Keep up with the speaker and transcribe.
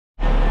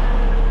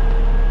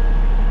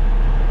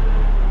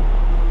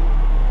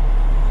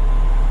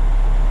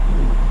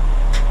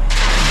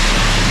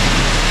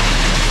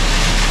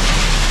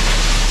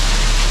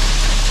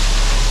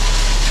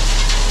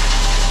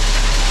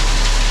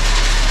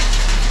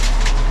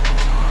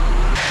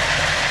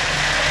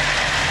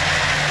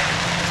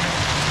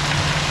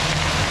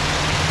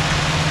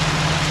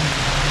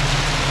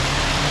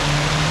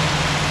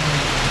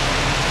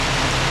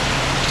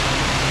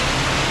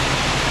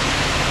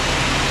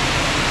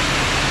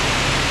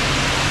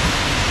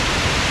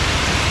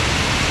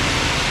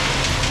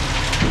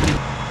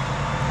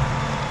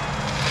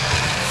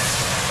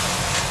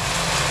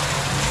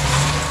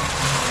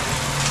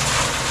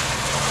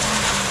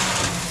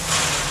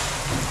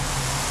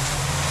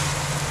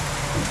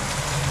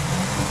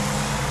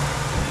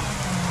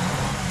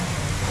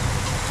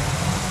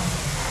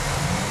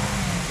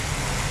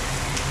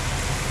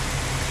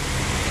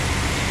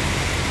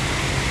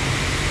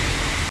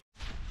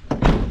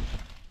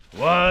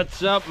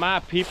What's up, my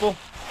people?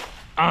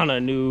 On a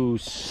new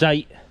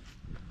site,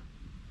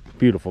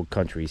 beautiful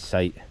country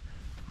site.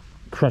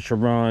 Crusher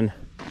run,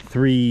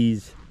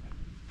 3s,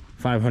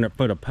 500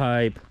 foot of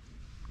pipe,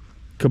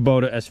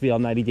 KUBOTA SVL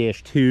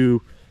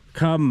 90-2,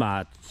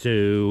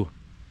 KOMATSU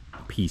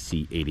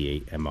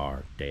PC88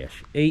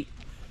 MR-8.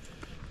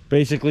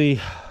 Basically,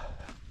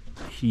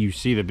 you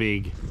see the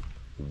big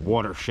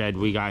watershed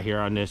we got here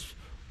on this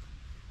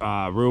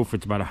roof.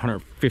 It's about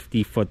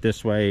 150 foot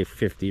this way,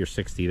 50 or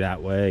 60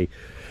 that way.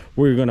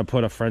 We're gonna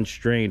put a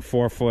French drain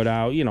 4 foot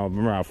out, you know,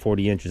 around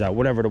 40 inches out,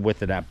 whatever the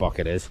width of that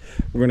bucket is.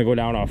 We're gonna go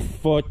down a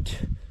foot,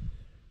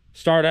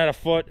 start at a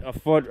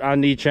foot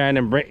on each end,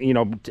 and bring, you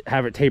know,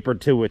 have it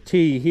tapered to a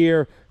T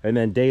here, and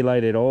then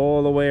daylight it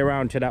all the way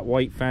around to that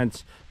white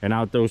fence and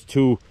out those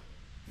 2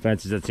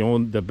 fences. That's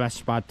the best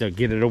spot to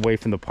get it away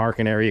from the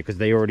parking area, because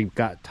they already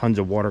got tons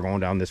of water going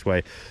down this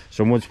way.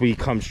 So once we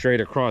come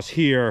straight across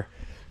here,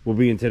 we'll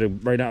be into the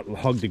right out,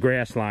 hug the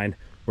grass line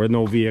where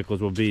no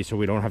vehicles will be, so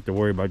we don't have to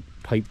worry about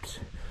pipes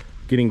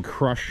getting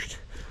crushed.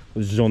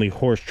 This is only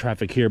horse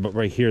traffic here, but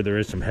right here there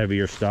is some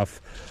heavier stuff.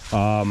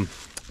 But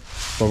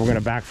we're gonna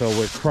backfill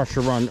with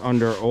crusher run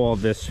under all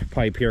this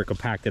pipe here,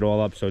 compact it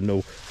all up so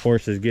no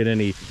horses get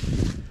any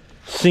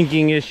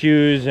sinking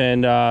issues.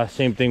 And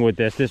same thing with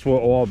this. This will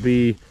all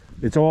be,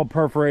 it's all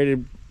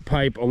perforated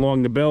pipe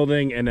along the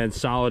building and then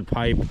solid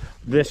pipe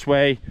this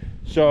way.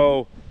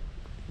 So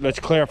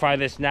let's clarify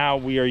this now.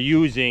 We are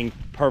using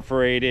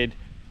perforated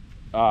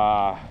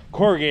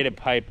corrugated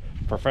pipe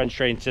for French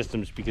drain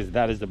systems, because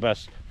that is the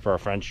best for a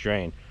French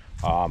drain.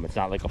 It's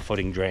not like a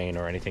footing drain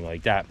or anything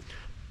like that.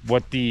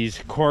 What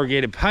these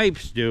corrugated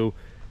pipes do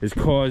is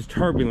cause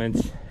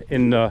turbulence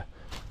into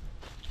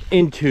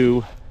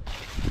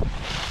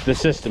the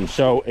system.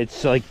 So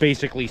it's like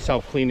basically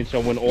self-cleaning. So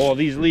when all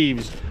these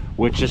leaves,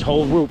 which this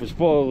whole roof is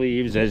full of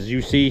leaves, as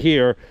you see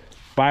here,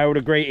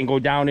 biodegrade and go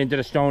down into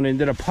the stone,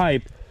 into the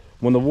pipe,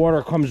 when the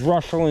water comes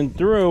rushing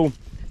through,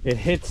 it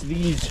hits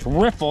these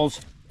riffles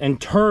and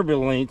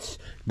turbulence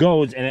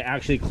goes, and it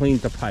actually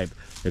cleans the pipe.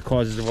 It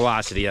causes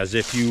velocity, as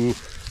if you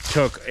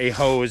took a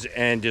hose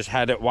and just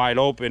had it wide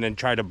open and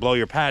tried to blow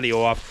your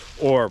patio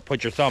off, or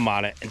put your thumb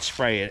on it and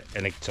spray it,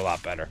 and it's a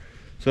lot better.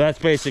 So that's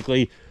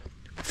basically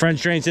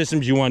French drain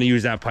systems. You want to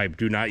use that pipe.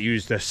 Do not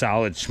use the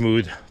solid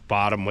smooth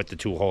bottom with the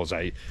 2 holes.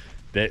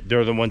 They're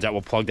the ones that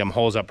will plug them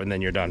holes up, and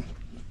then you're done.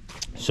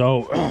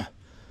 So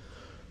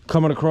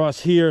coming across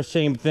here,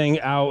 same thing,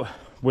 out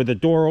where the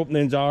door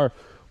openings are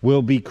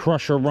will be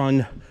crusher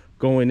run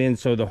going in,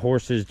 so the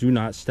horses do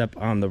not step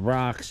on the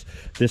rocks.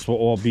 This will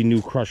all be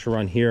new crusher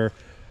run here.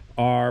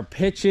 Our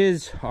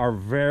pitches are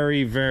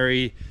very,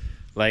 very,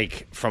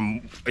 like,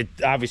 from it,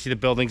 obviously the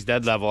building's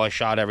dead level. I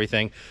shot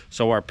everything,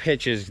 so our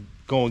pitches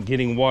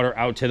getting water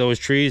out to those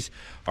trees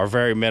are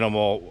very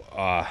minimal.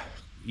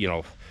 You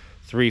know,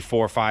 3,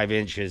 4, 5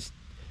 inches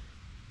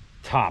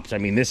tops. I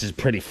mean, this is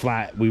pretty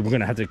flat. We were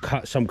gonna have to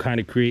cut some kind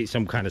of, create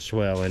some kind of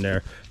swale in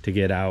there to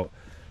get out.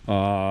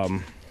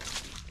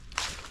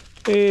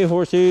 Hey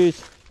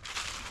horses.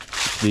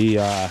 The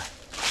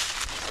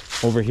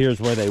over here is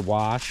where they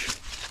wash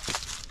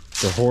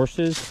the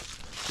horses,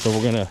 so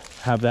we're gonna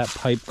have that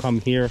pipe come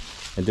here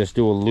and just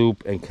do a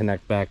loop and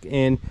connect back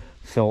in,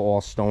 fill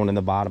all stone in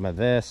the bottom of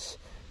this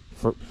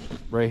for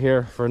right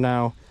here for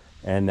now,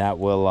 and that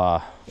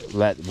will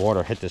let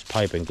water hit this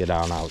pipe and get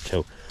on out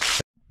too.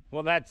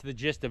 Well, that's the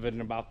gist of it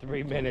in about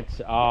 3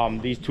 minutes.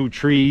 These 2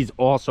 trees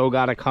also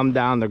got to come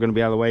down. They're going to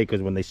be out of the way,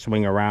 because when they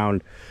swing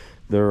around,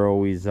 they're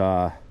always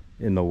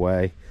in the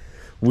way.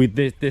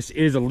 This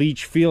is a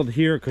leach field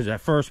here, because at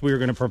first we were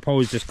going to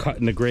propose just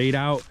cutting the grade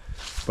out.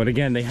 But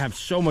again, they have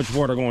so much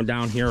water going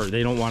down here,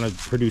 they don't want to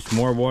produce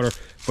more water.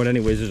 But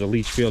anyways, there's a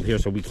leach field here,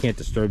 so we can't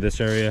disturb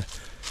this area.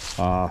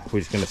 We're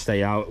just going to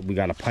stay out. We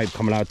got a pipe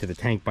coming out to the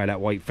tank by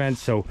that white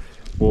fence, so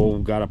we'll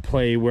gotta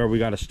play where we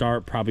gotta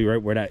start, probably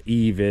right where that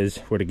eave is,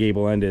 where the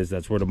gable end is.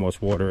 That's where the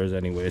most water is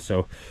anyway.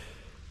 So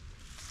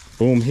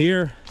boom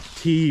here,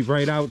 T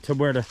right out to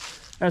where the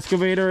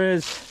excavator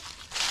is.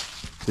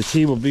 The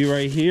T will be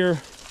right here.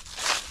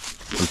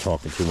 I'm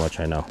talking too much,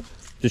 I know.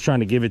 Just trying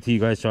to give it to you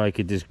guys so I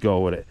could just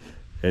go with it.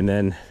 And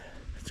then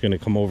it's gonna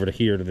come over to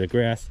here to the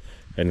grass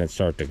and then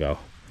start to go.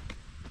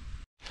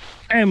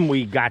 And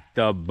we got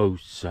the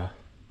boost.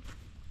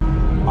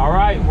 All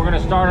right, we're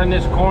gonna start on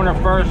this corner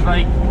first,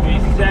 like we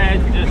said,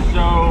 just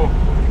so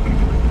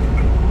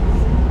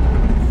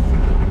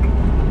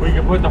we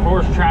can put the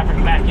horse traffic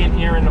back in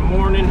here in the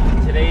morning.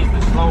 Today's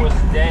the slowest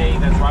day,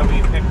 that's why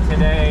we picked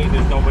today.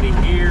 There's nobody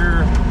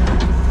here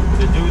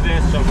to do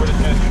this, so we're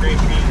just gonna scrape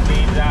these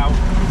leaves out,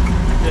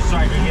 just so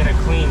I can get a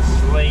clean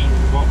slate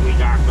of what we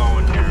got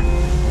going here.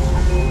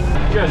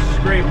 Just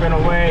scraping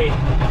away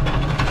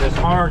this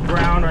hard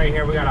ground right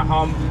here. We got a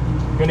hump.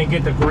 Gonna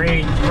get the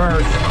grade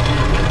first.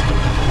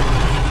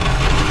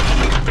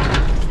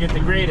 Get the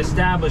grade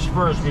established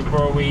first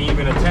before we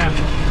even attempt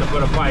to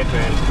put a pipe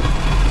in.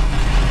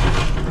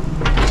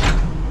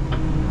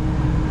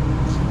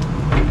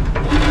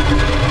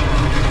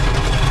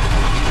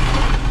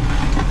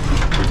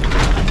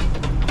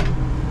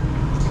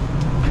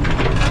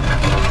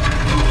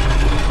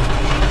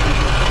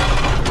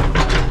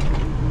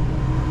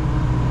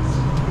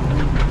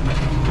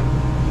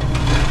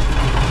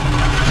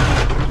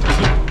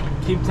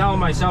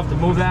 myself to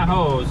move that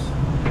hose.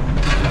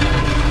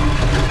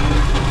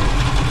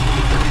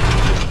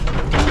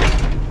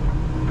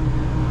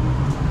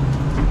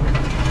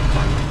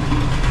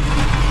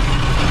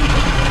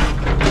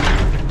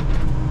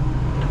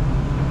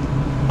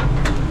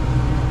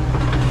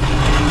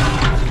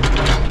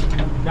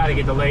 Gotta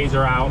get the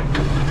laser out.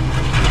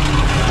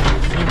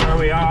 See where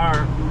we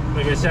are.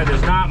 Like I said,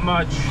 there's not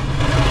much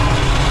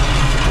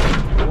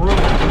room.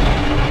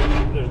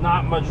 There's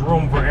not much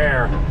room for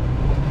air.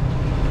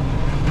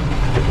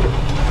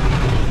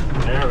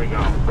 There we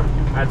go.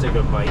 That's a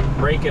good bite.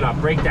 Break it up.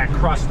 Break that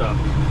crust up.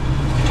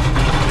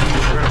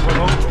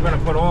 We're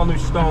gonna put all new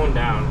stone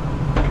down.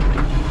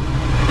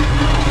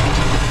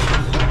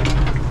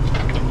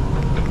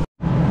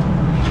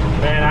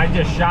 Man, I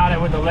just shot it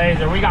with the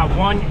laser. We got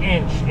 1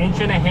 inch,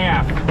 inch and a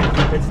half.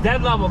 It's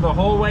dead level the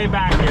whole way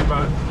back here,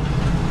 but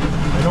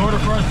in order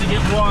for us to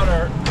get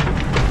water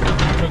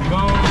to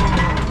go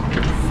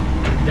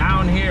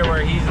down here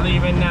where he's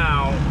leaving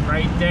now,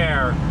 right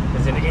there,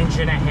 is 1.5 inches.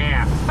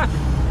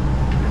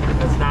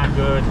 That's not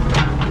good.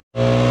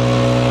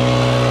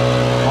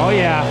 Oh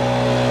yeah,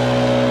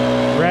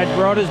 Red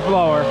brought his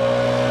blower.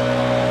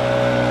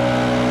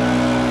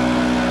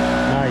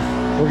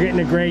 Nice. We're getting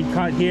a grade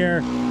cut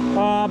here.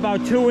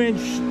 About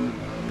 2-inch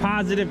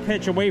positive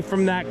pitch away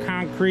from that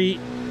concrete.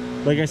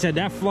 Like I said,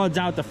 that floods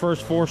out the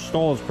first 4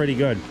 stalls pretty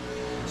good.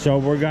 So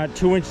we got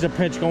 2 inches of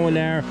pitch going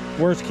there.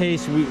 Worst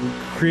case, we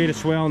create a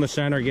swale in the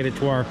center, get it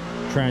to our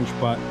trench,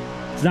 but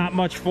it's not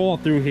much fall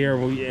through here,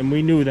 and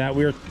we knew that.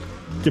 We were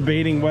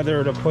debating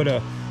whether to put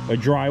a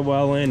dry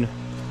well in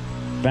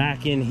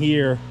back in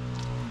here,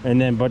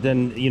 but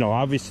then you know,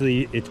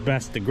 obviously it's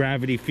best to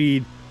gravity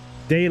feed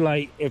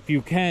daylight if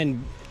you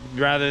can,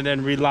 rather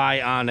than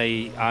rely on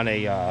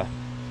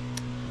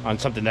on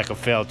something that could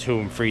fail too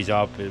and freeze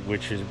up,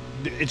 which is,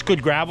 it's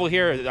good gravel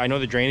here. I know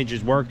the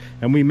drainages work,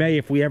 and we may,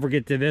 if we ever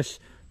get to this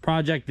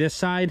project this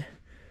side,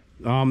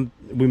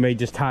 we may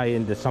just tie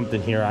into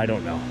something here, I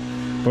don't know.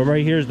 But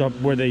right here's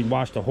where they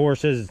wash the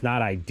horses. It's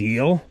not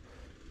ideal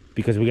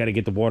because we got to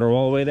get the water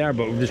all the way there,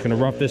 but we're just going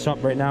to rough this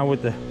up right now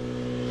with the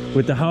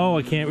hoe.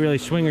 I can't really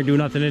swing or do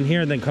nothing in here,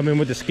 and then come in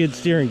with the skid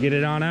steer and get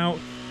it on out.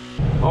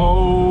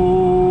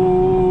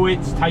 Oh,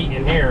 it's tight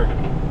in here.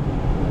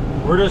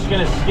 We're just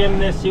gonna skim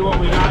this, see what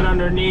we got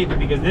underneath,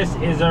 because this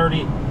is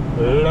already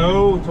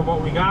low to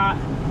what we got.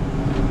 I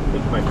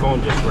think my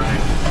phone just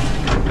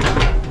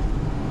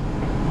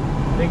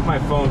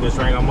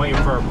rang. I'm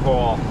waiting for a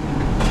call.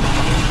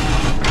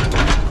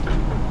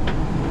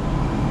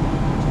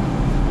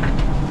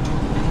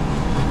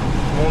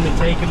 Only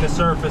taking the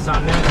surface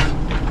on this.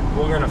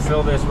 We're gonna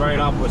fill this right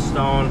up with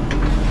stone.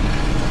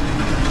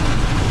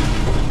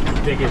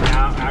 Dig it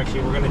down.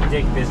 Actually, we're gonna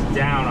dig this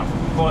down a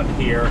foot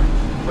here,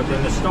 but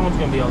then the stone's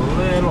gonna be a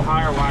little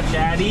higher. Watch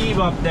that Eve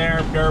up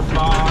there, dirt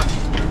boss.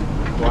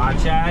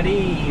 Watch that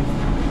Eve.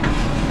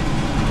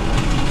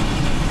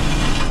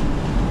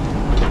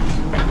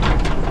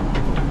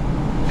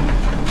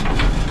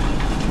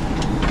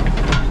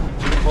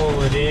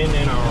 Pull it in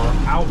and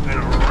out and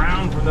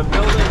around from the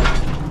building.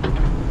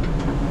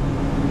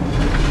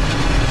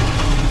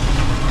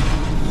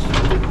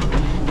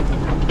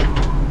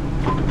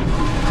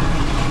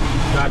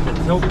 Got the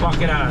tilt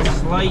bucket on a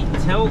slight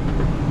tilt.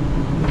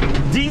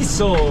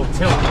 Diesel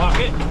tilt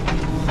bucket.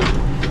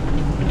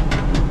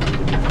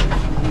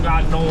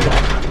 Got an old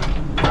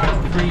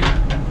concrete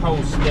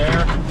post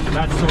there.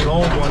 That's an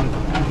old one.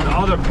 The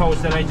other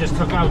post that I just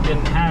took out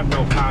didn't have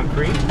no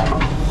concrete,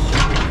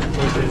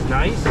 which is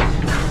nice.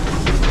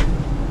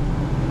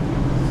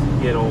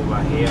 Get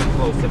over here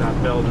close to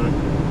that building.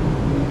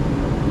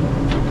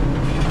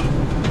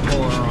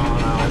 Pull her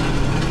on out.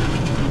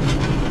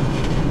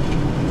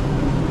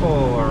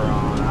 Pull her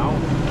on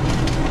out.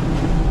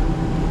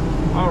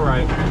 All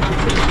right.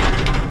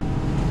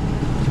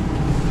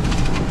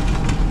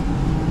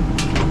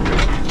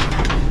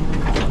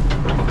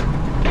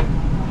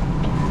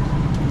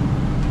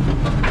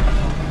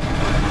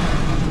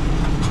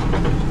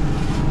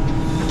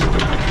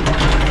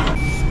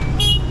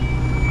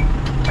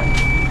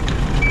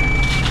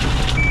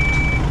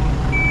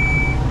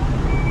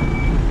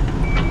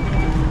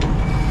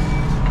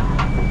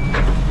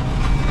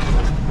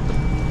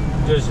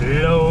 Just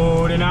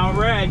loading out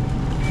red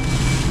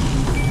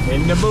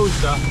in the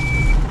booster.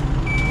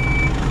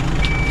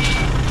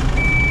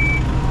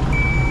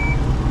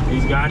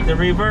 He's got the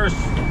reverse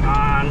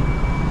on.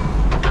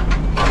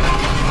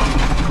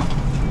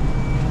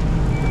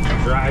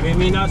 Driving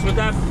me nuts with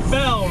that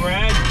bell,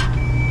 Red.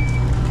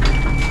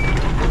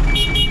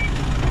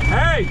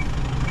 Hey!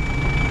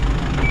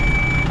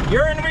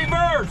 You're in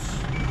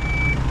reverse!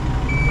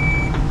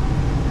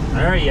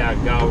 There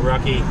you go,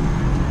 rookie.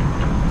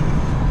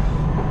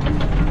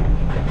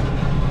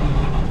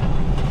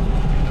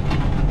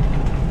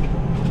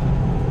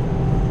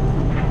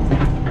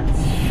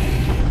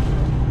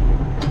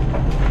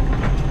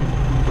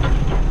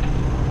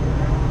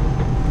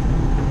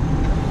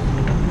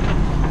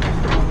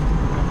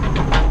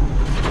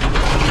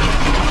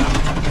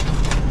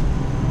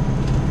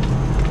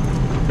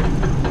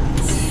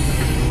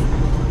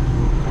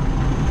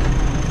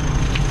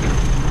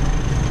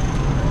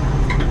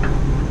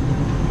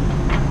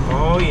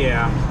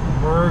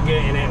 we're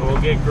getting it. We'll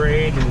get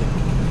grade and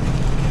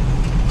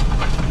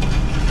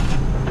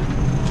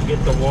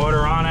get the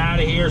water on out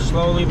of here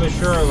slowly but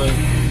surely.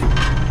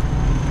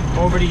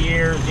 Over the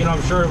years, you know,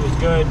 I'm sure it was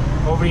good.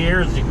 Over the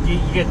years, you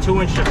get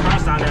 2 inches of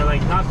crust on there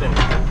like nothing.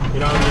 You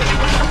know,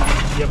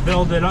 you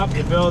build it up,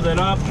 and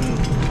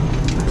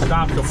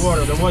stop the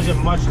water. There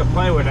wasn't much to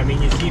play with. I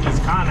mean, you see these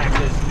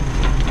connexes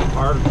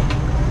are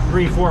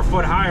 3-4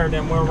 foot higher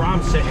than where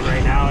I'm sitting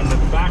right now, and the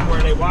back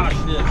where they wash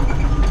the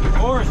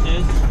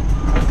horses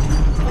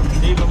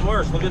is even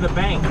worse. Look at the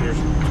bank. There's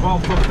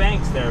 12-foot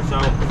banks there. So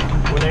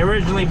when they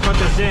originally put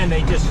this in,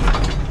 they just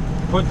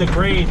put the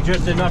grade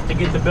just enough to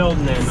get the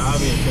building in,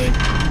 obviously.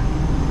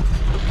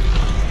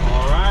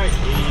 All right,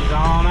 he's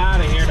on out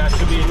of here. That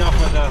should be enough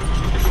of the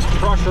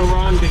crusher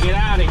run to get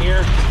out of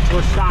here.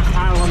 We're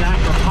stockpiling that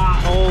for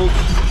potholes.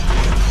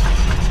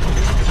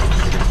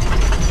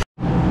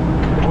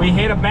 We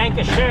hit a bank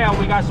of shale.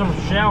 We got some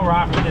shale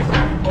rock. We just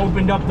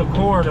opened up the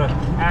core to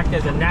act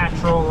as a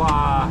natural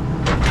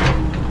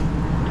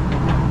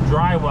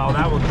dry well.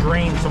 That will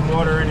drain some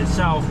water in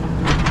itself.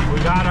 We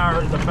got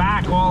the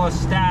back all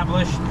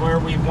established where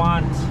we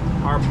want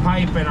our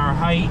pipe and our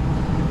height.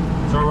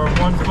 So we're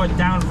 1 foot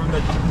down from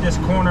this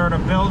corner of the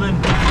building,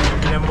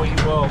 and then we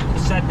will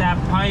set that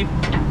pipe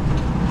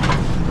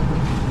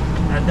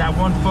at that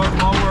 1 foot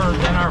lower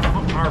than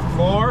our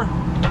floor.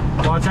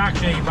 Well, it's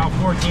actually about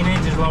 14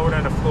 inches lower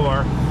than the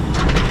floor,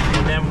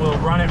 and then we'll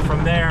run it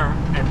from there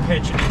and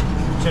pitch it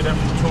to the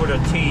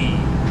T.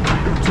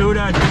 To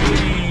the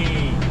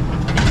T.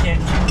 You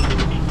can't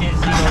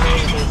see the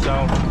laser, so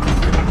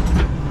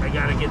I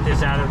gotta get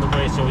this out of the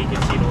way so we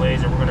can see the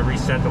laser. We're gonna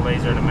reset the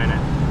laser in a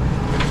minute.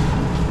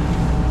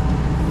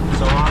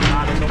 So I'm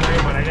not in the way,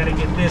 but I gotta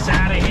get this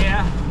out of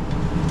here.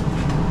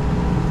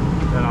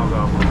 Then I'll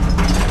go.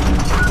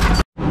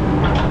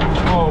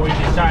 Oh, we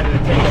decided to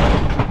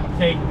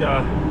take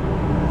the.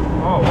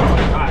 Oh, what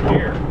we got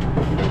here?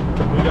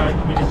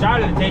 We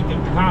decided to take the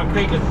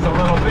concrete because it's a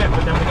little bit,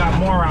 but then we got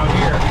more out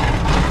here.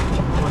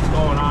 What's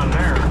going on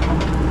there?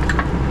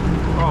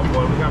 Oh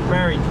boy, we got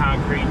buried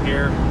concrete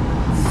here.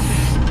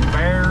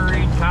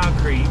 Buried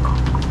concrete.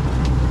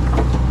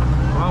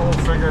 Well,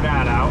 we'll figure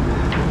that out.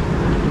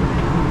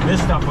 This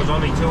stuff was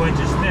only 2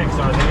 inches thick,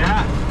 so I was like,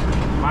 yeah,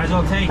 might as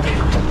well take it.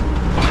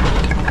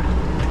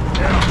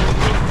 Yeah.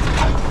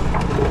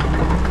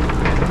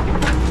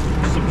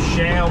 Some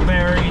shale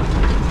buried,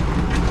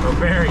 or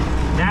buried,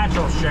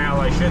 natural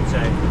shale, I should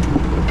say.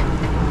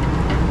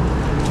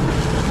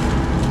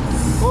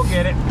 We'll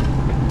get it.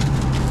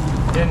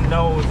 Didn't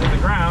know it was in the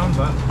ground,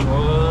 but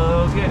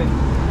we'll get it.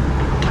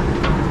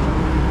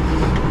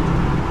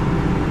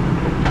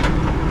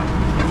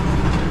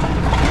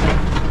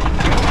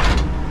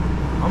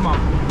 Come on.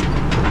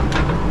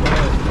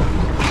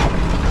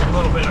 A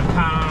little bit of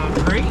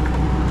concrete.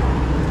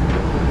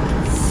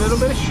 A little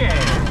bit of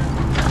shale.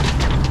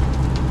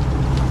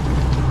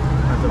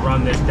 I have to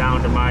run this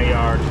down to my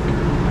yard.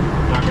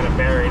 I'm not going to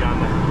bury it on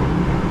the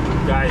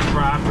guy's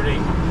property.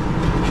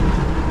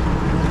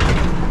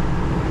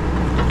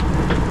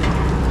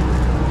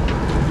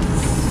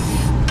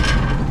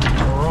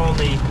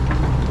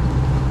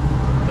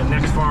 The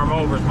next farm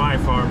over is my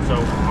farm, so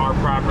our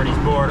property's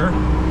border.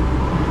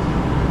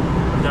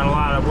 I've done a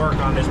lot of work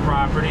on this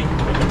property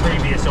with the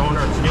previous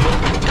owner. It's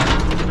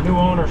new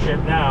ownership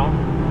now.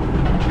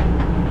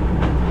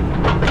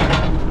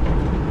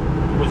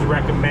 Was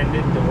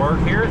recommended to work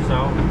here,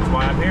 so that's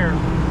why I'm here.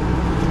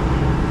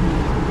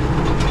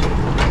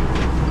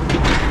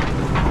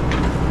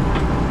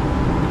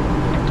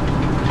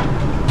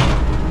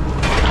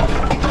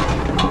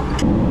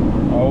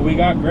 Oh, we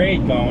got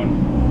grade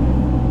going.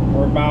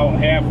 We're about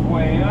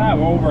halfway,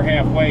 over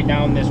halfway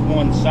down this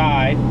one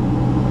side,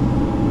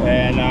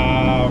 and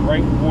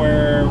right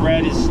where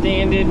red is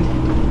standing,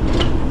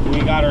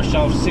 we got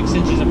ourselves 6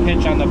 inches of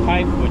pitch on the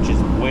pipe, which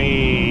is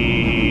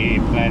way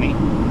plenty.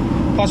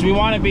 Plus, we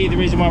want to be the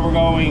reason why we're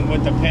going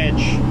with the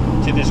pitch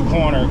to this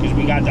corner, because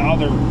we got the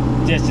other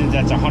distance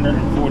that's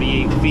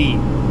 148 feet.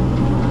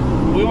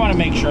 We want to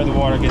make sure the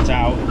water gets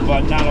out,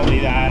 but not only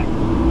that,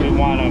 we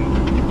want to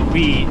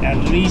be at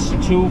least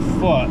 2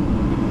 foot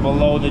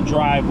below the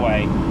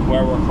driveway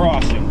where we're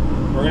crossing.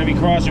 We're going to be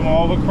crossing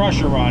all the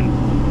crusher run,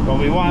 but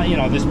we want, you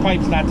know, this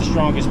pipe's not the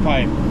strongest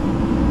pipe,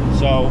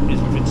 so if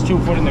it's 2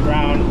 foot in the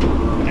ground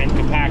and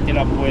compacted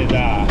up with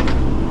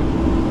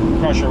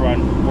crusher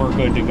run, we're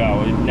good to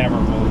go. It never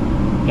will,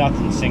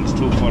 nothing sinks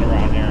 2 foot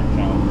around here,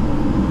 so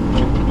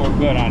we're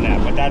good on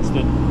that. But that's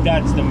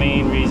the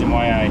main reason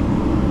why I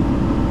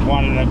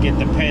wanted to get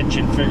the pitch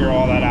and figure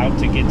all that out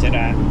to get to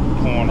that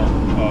corner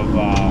of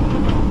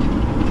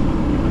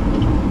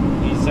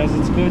he says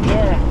it's good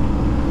there.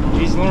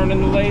 He's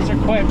learning the laser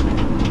quick.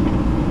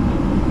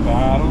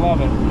 Gotta love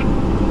it.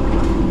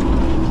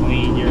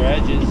 Clean your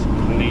edges,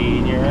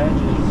 clean your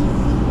edges.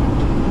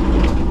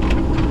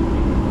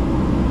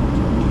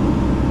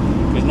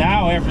 Because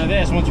now after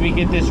this, once we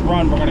get this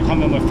run, we're gonna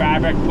come in with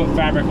fabric, put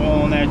fabric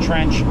all in that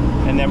trench,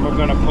 and then we're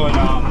gonna put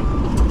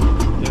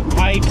the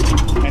pipe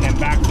and then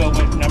backfill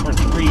with number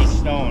 3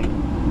 stone.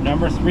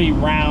 Number 3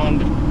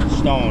 round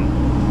stone.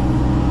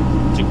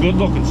 It's a good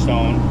looking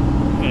stone,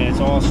 and it's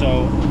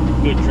also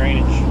good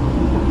drainage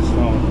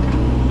stone.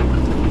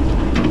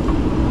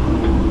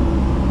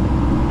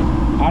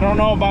 I don't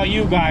know about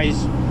you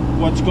guys,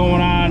 what's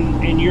going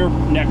on in your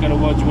neck of the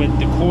woods with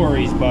the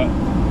quarries, but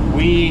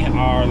we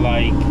are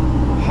like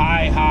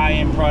high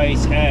in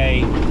price,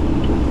 and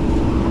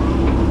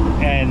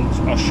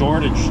a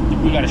shortage.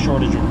 We got a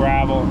shortage of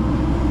gravel.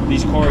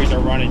 These quarries are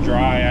running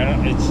dry.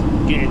 It's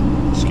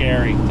getting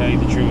scary, to tell you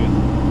the truth,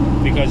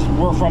 because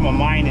we're from a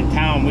mine in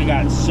town. We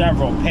got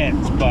several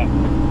pits, but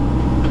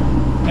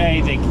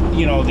hey, they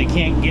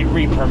can't get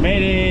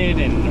re-permitted,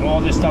 and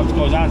all this stuff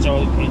goes on,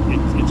 so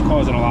it's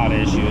causing a lot of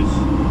issues.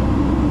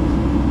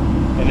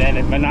 And then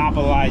it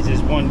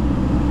monopolizes one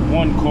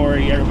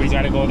quarry. Everybody's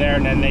got to go there,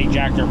 and then they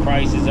jack their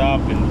prices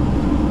up,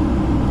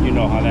 and you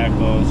know how that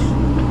goes.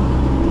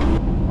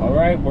 All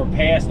right, we're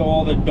past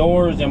all the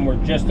doors, and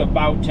we're just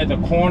about to the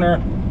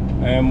corner,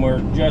 and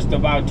we're just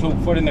about 2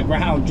 foot in the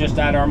ground, just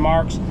at our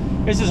marks.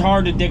 This is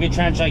hard to dig a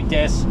trench like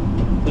this.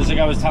 Just like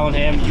I was telling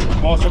him,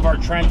 most of our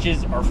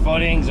trenches or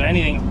footings or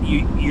anything,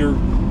 your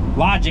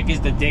logic is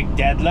to dig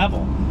dead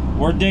level.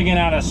 We're digging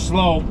at a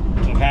slope,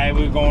 okay?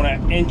 We're going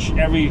an inch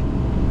every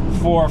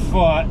 4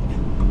 foot,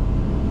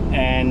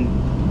 and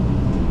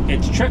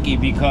it's tricky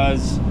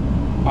because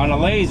on a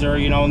laser,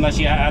 you know, unless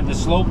you have the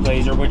slope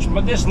laser,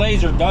 but this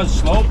laser does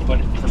slope,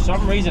 but for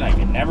some reason I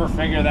can never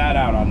figure that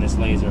out on this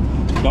laser.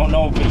 Don't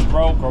know if it's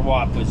broke or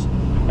what, because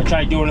I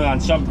tried doing it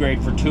on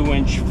subgrade for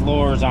 2-inch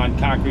floors on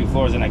concrete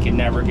floors, and I can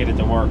never get it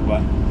to work.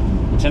 But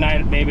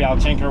tonight maybe I'll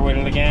tinker with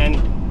it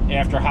again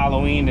after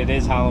Halloween. It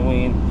is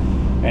Halloween,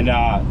 and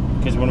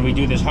because when we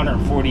do this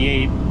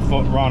 148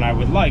 foot run, I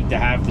would like to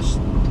have this,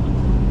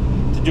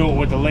 to do it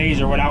with the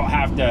laser without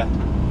have to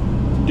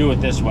do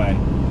it this way.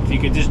 If you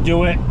could just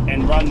do it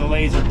and run the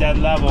laser dead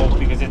level,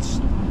 because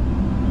it's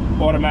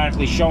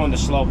automatically showing the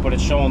slope, but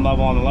it's showing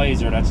level on the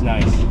laser, that's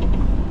nice.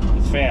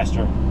 It's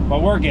faster,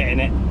 but we're getting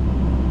it.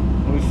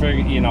 We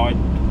figured, you know, I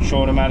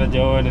showed him how to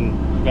do it,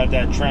 and we got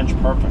that trench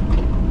perfect.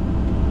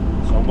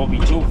 So we'll be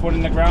 2 foot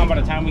in the ground by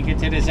the time we get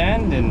to this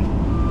end, and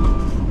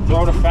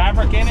throw the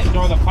fabric in it,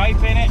 throw the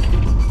pipe in it,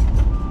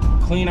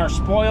 clean our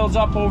spoils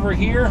up over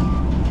here,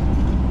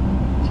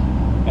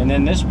 and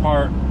then this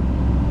part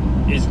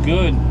is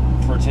good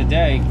for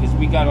today, because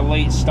we got a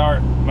late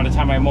start by the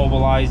time I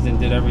mobilized and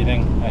did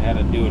everything I had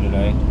to do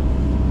today.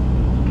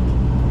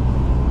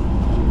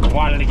 I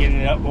wanted to get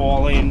it up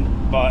all in,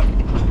 but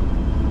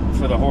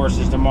for the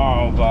horses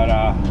tomorrow, but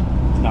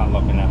it's not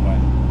looking that way.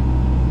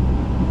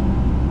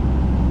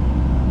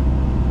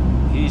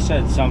 He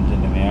said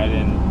something to me.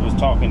 I was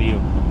talking to you.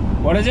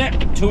 What is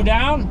it? 2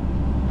 down?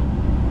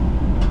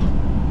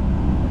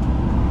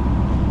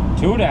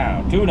 2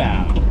 down, 2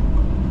 down.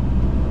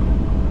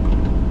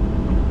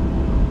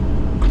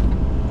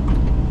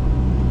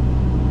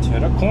 To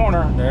the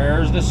corner.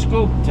 There's the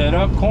scoop. To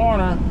the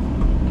corner.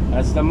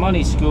 That's the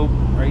money scoop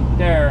right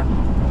there.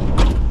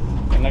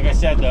 And like I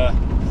said,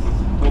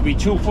 we'll be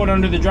 2 foot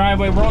under the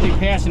driveway. We're only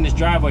passing this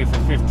driveway for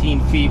 15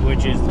 feet,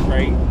 which is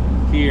right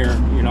here,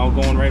 you know,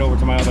 going right over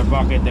to my other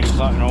bucket, then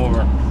cutting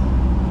over.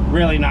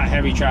 Really not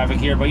heavy traffic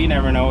here, but you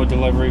never know, a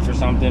delivery for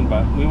something,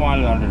 but we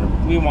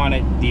want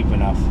it deep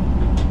enough.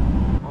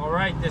 All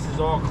right, this is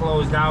all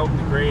closed out.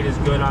 The grade is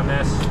good on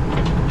this,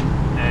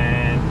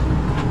 and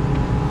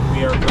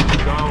we are good to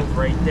go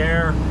right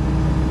there.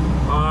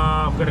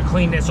 I'm gonna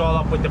clean this all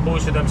up with the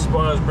boost of them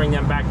spoils, bring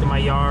them back to my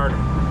yard,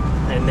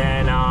 and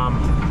then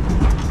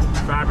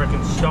fabric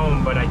and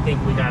stone, but I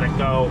think we gotta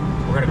go.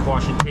 We're gonna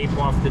caution tape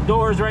off the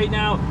doors right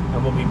now,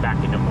 and we'll be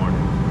back in the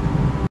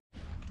morning.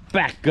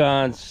 Back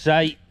on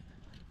site,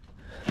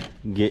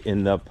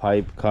 getting the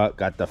pipe cut,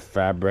 got the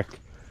fabric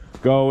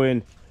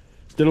going.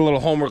 Did a little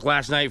homework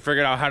last night,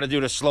 figured out how to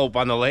do the slope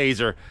on the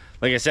laser.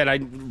 Like I said, I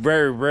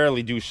very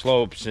rarely do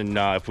slopes, and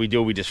if we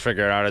do, we just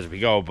figure it out as we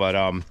go. But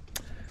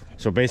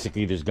so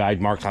basically there's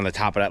guide marks on the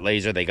top of that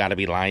laser. They got to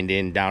be lined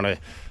in down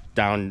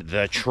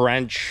the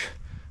trench,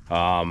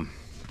 and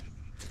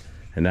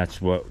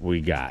that's what we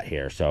got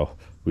here. So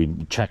we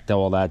checked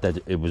all that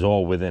it was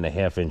all within a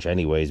 1/2 inch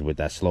anyways with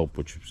that slope,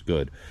 which was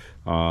good.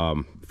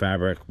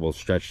 Fabric, we'll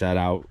stretch that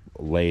out,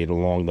 lay it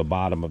along the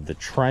bottom of the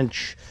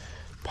trench.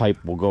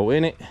 Pipe will go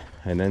in it,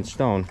 and then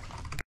stone.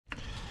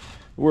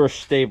 We're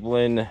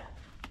stapling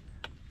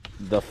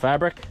the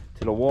fabric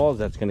to the walls.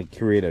 That's going to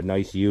create a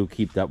nice U,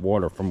 keep that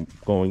water from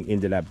going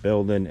into that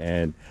building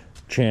and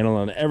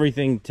channeling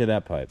everything to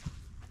that pipe.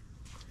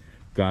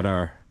 Got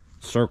our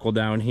circle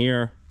down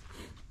here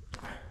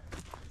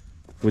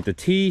with the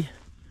T.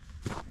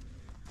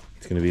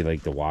 It's going to be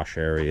like the wash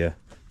area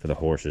for the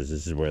horses.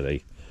 This is where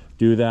they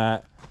do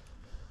that.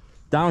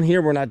 Down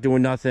here we're not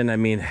doing nothing. I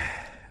mean,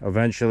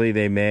 eventually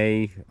they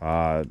may,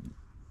 I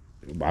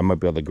might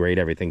be able to grade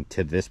everything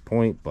to this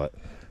point, but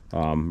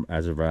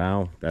as of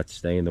now, that's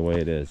staying the way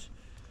it is.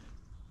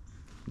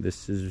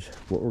 This is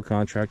what we're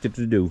contracted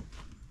to do.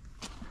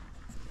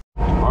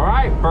 All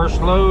right,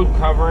 first load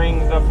covering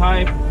the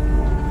pipe.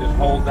 Just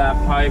hold that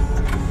pipe,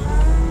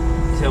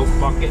 tilt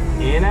bucket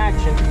in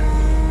action.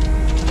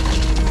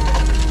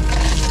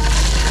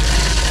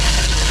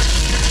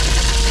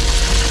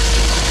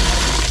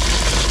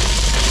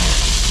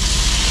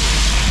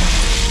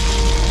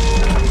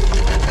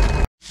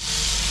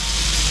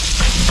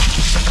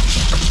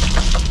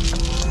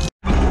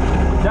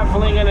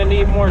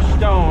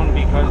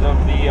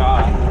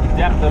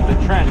 depth of the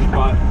trench,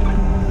 but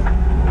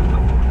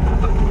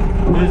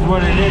it is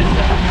what it is.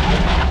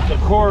 The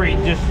quarry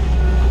just,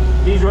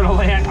 these were the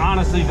last,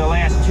 honestly, the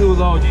last 2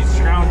 loads. He's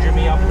scrounging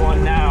me up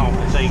one now.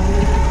 It's like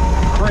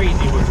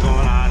crazy what's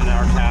going on in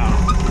our town.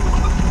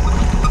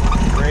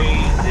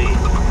 Crazy.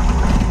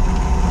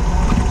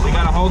 So you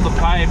gotta hold the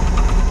pipe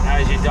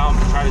as you dump.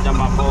 Try to dump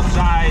on both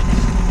sides.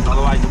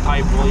 Otherwise the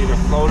pipe will either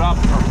float up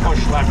or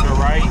push left or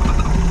right.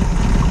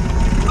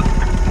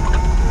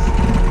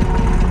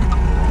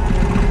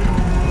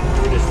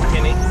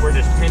 We're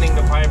just pinning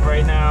the pipe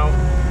right now.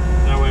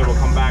 That way we'll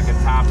come back and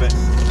top it.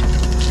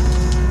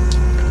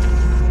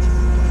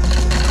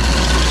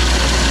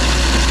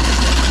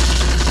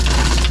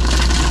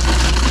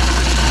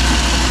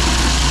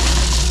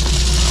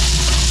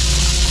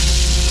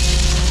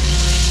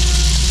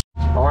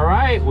 All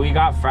right, we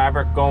got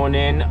fabric going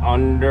in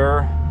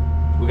under.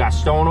 We got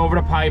stone over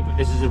the pipe.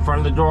 This is in front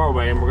of the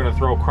doorway, and we're gonna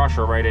throw a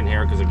crusher right in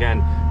here because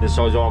again, this is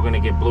all gonna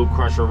get blue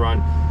crusher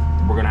run.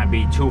 We're gonna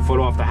be 2 foot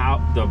off the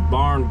house, the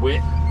barn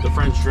with the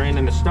French drain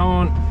and the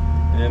stone,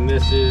 and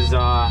this is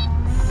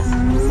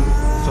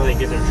so they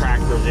get their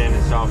tractors in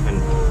and stuff and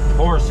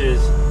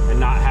horses and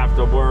not have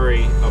to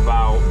worry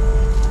about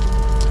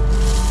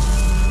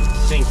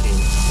sinking.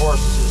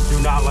 Horses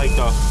do not like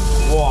to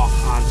walk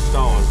on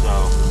stone,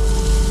 so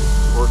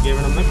we're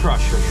giving them the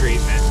crusher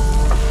treatment,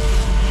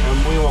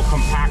 and we will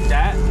compact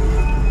that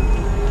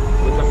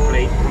with the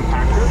plate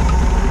compactor.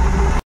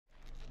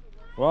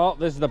 Well,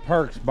 this is the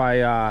perks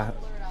by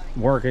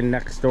working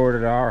next door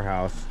to our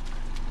house.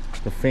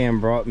 The fam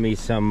brought me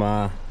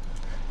some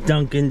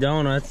Dunkin'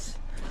 Donuts.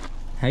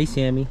 Hey,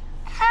 Sammy.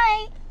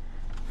 Hi.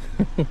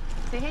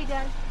 Say hey,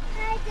 Dad.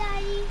 Hi,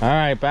 Daddy. All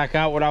right, back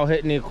out without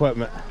hitting the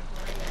equipment.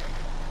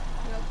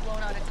 You know,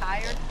 blowing out a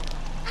tire.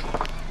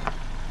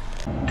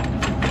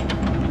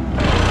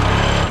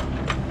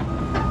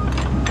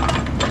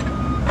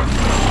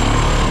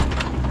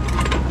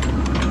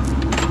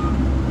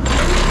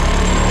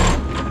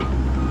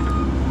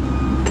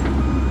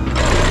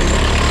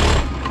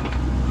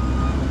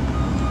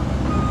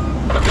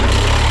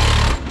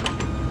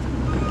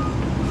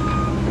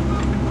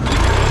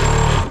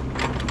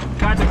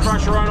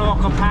 Crusher run all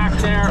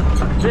compact there.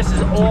 This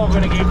is all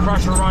going to get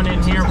crusher run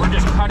in here. We're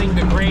just cutting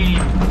the grade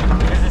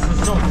because this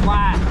is so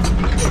flat.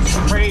 It's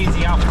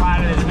crazy how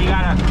flat it is. We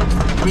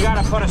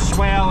gotta put a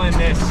swale in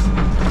this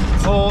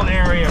whole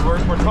area.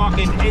 We're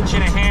talking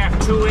 1.5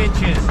 to 2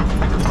 inches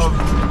of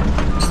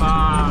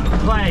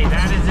clay.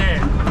 That is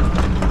it.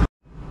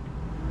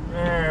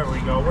 There we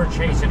go. We're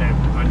chasing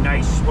a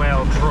nice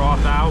swale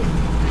trough out.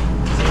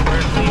 See where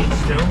it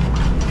leads to.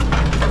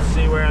 Let's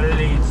see where it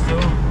leads to.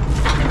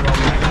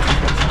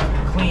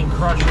 Clean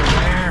crusher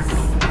there.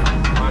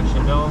 Watch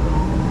the bill.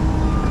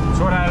 That's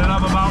what I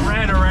love about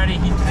Red already.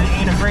 He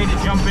ain't afraid to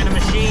jump in a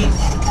machine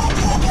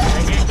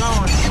and get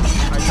going.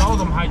 I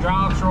told him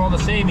hydraulics are all the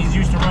same. He's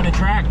used to running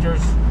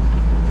tractors.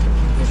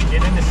 Just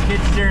get in the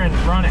skid steer and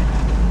run it.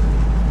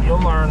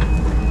 You'll learn.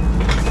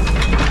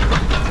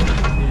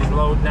 He's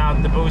loading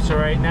out the booster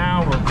right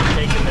now. We're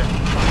taking the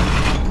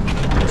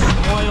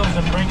spoils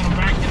and bringing them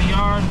back to the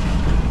yard.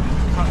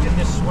 Cutting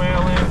this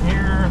swale in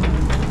here.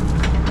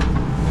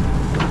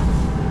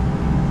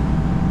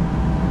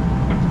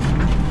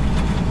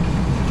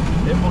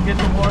 Then we'll get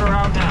the water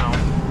out now.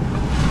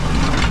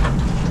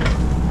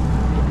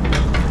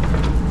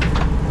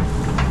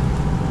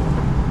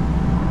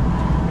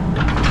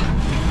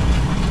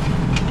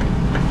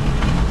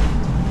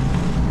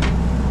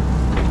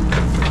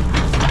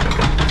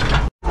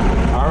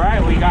 All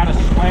right, we got a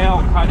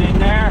swale cut in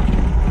there.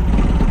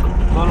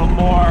 A little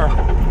more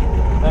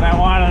than I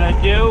wanted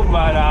to do,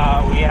 but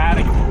we had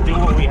to do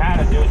what we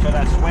had to do, so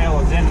that swale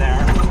is in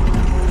there.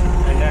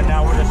 And then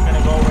now we're just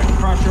gonna go with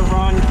crusher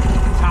run.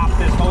 Top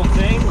this whole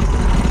thing,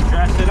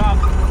 dress it up.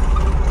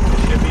 It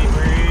should be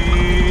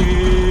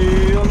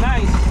real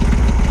nice.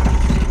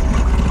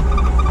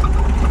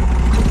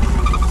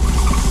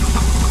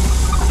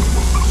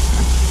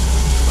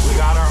 We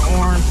got our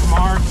orange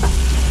mark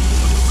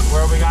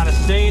where we gotta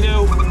stay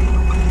to.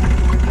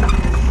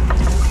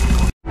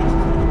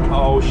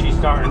 Oh, she's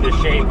starting to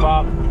shape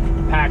up.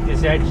 Pack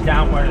this edge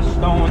down where the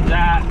stone's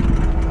at,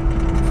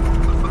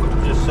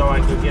 just so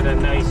I could get a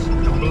nice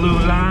blue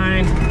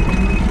line.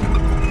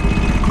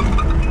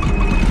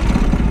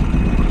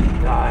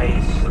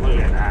 Nice, look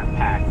at that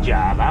pack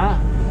job, huh?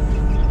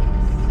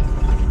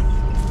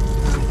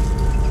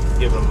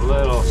 Give him a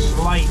little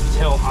slight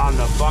tilt on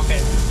the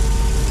bucket.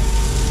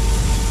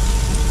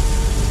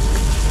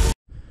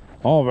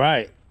 All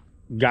right,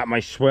 got my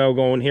swale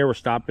going here. We're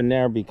stopping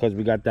there because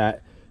we got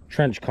that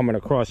trench coming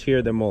across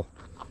here. Then we'll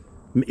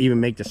even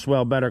make the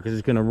swale better because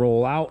it's gonna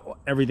roll out.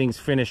 Everything's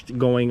finished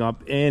going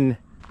up in.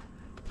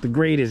 The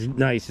grade is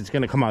nice. It's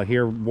gonna come out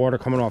here, water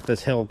coming off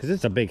this hill because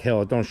it's a big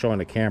hill. It don't show on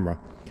the camera.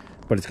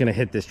 But it's gonna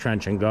hit this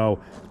trench and go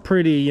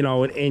pretty, you know,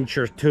 1 inch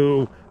or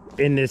 2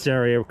 in this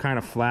area, kind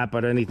of flat,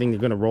 but anything is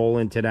gonna roll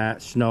into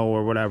that snow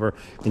or whatever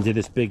into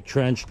this big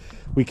trench.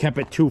 We kept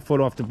it 2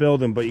 foot off the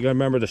building, but you gotta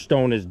remember the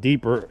stone is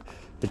deeper.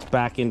 It's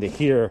back into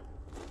here,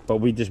 but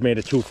we just made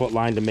a 2-foot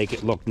line to make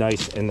it look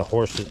nice, and the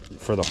horses,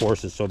 for the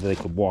horses, so that they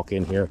could walk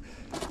in here.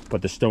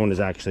 But the stone is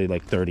actually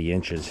like 30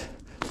 inches,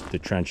 the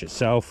trench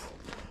itself.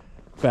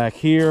 Back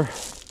here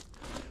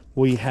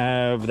we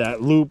have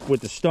that loop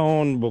with the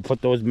stone. We'll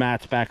put those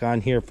mats back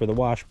on here for the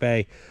wash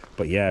bay.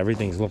 But yeah,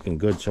 everything's looking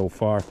good so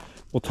far.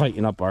 We'll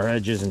tighten up our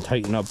edges and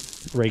tighten up,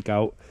 rake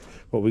out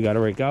what we got to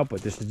rake out,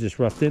 but this is just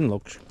roughed in.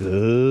 Looks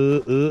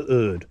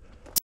good.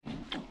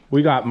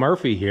 We got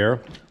Murphy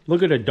here.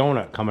 Look at a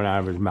donut coming out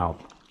of his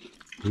mouth.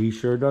 He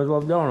sure does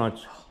love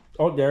donuts.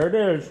 Oh, there it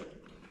is.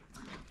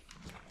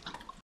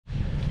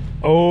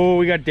 Oh,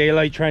 we got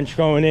daylight trench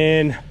going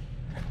in.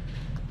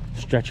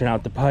 Stretching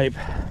out the pipe.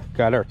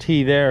 Got our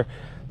T there.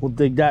 We'll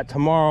dig that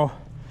tomorrow.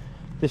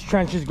 This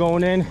trench is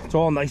going in. It's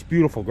all nice,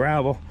 beautiful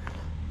gravel.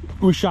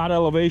 We shot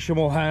elevation.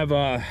 We'll have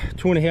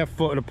 2.5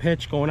 foot of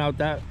pitch going out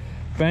that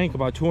bank,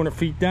 about 200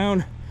 feet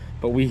down.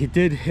 But we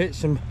did hit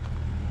some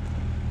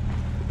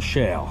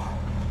shale.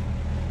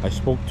 I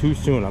spoke too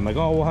soon. I'm like,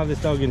 oh, we'll have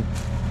this dug in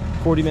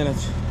 40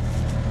 minutes.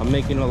 I'm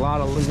making a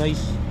lot of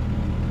nice,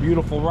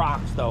 beautiful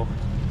rocks though.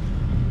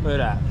 Look at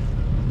that.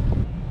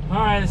 All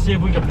right, let's see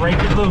if we can break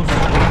it loose.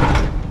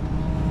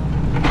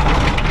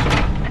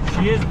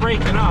 She is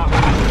breaking up.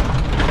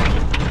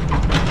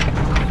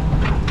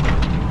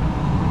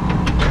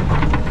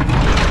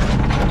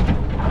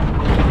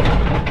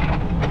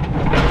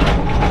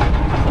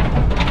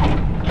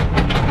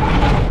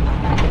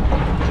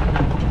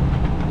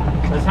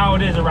 That's how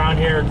it is around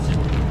here.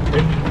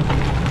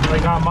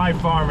 Like on my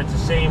farm, it's the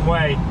same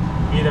way.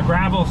 Either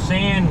gravel,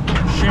 sand,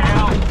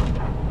 shale,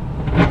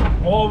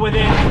 all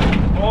within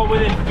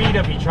feet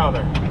of each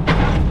other.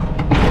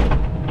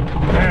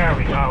 There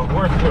we go.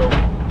 We're through.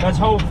 Let's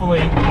hope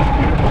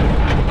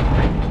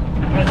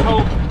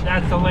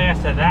that's the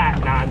last of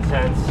that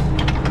nonsense.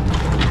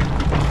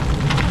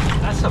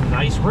 That's some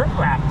nice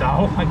riprap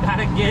though. I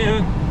gotta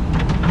give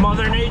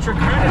Mother Nature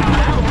credit on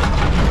that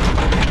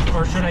one.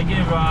 Or should I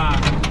give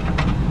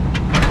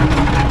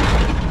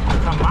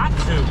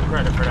KOMATSU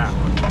credit for that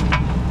one?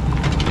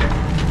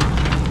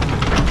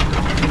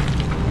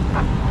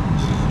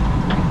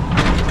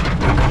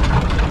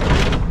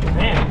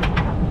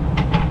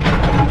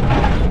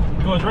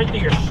 Goes right through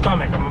your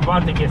stomach. I'm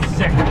about to get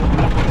sick.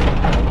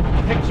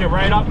 Picks you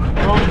right up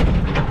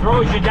and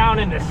throws you down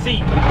in the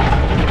seat.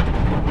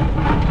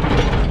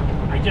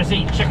 I just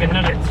ate chicken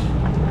nuggets.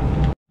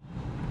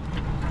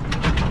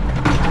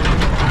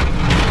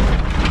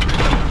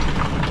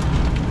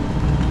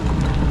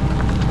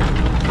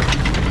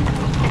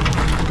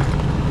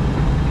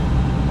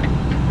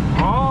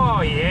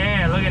 Oh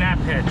yeah, look at that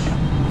pitch.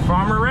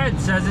 Farmer Red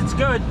says it's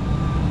good.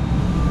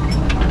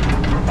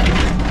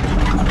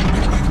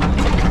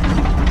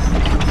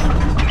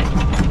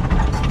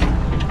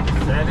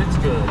 It's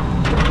good.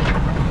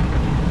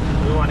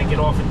 We want to get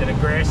off into the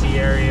grassy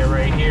area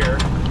right here,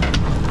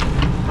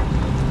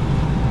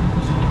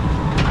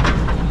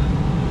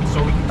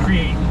 so we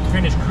can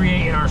finish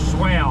creating our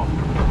swale.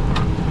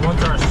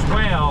 Once our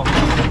swale,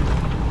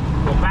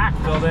 we'll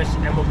backfill this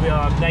and we'll be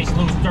a nice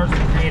loose dirt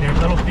to create a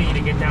little bee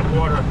to get that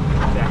water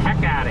the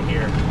heck out of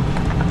here.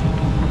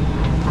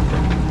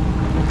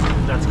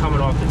 That's coming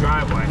off the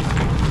driveway.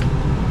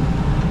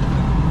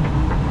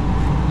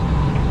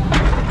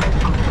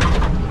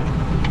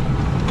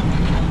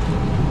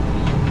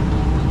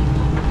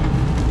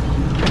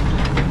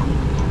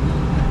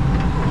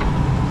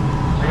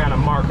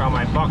 On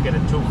my bucket, a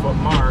 2-foot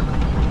mark,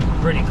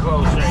 pretty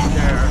close right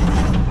there.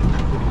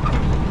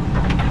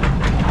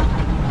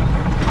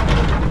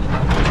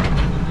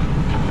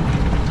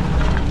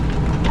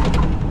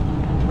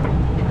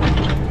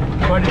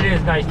 But it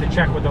is nice to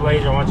check with the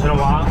laser once in a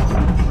while,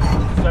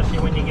 especially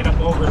when you get up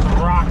over some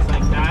rocks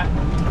like that.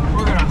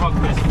 We're gonna hug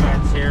this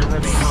fence here.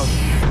 Let me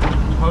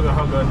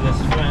hug this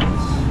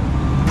fence.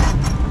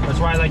 That's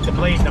why I like the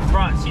blade in the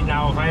front. See,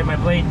 now if I had my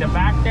blade in the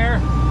back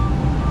there,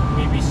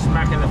 we'd be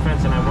smacking the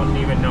fence and I wouldn't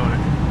even know it.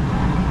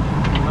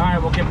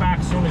 Alright, we'll get back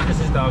as soon as this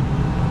is dug.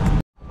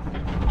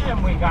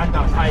 And we got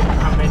the pipe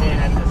coming in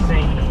at the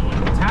same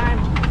time.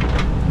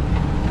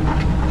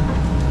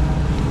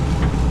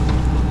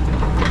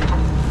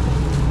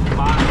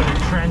 Bottom of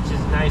the trench is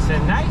nice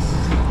and nice.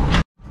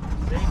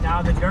 See,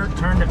 now the dirt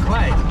turned to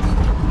clay.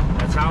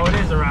 That's how it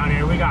is around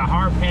here. We got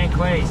hard pan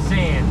clay,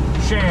 sand,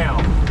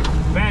 shale,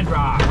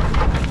 bedrock,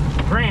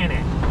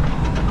 granite,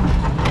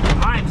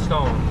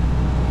 limestone.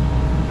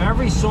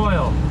 Every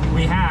soil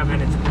we have,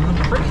 and it's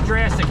pretty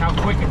drastic how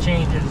quick it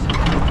changes.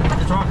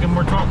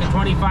 We're talking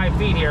 25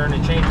 feet here, and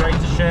it changed right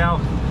to shale.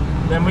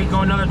 Then we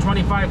go another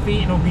 25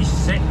 feet, and it'll be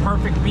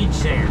perfect beach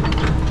sand.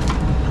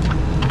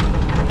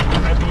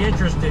 I'd be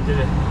interested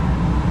to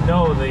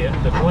know the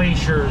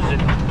glaciers,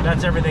 and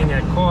that's everything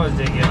that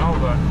caused it, you know.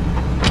 But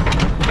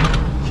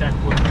check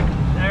with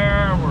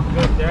there, we're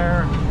good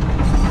there.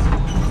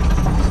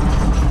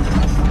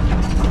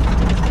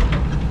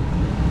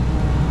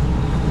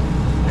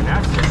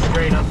 That's just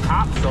straight up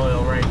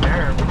topsoil right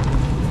there.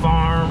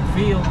 Farm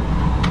field.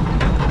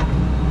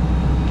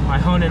 I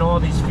hunted all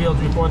these fields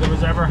before there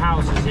was ever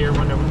houses here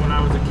when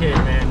I was a kid,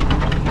 man.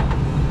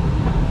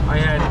 I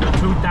had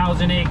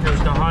 2,000 acres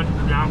to hunt,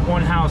 not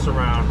one house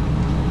around.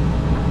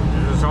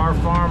 There's our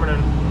farm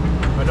and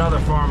another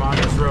farm on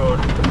this road.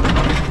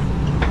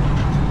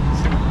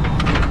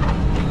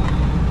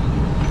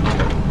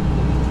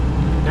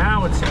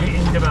 Now it's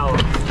getting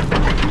developed.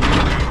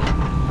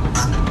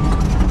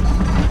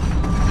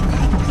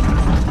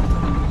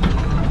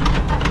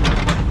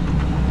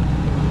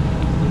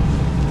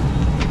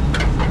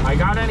 I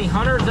got any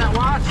hunters that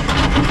watch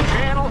the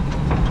channel?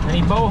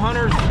 Any bow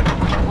hunters?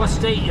 What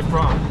state you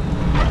from?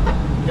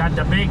 You got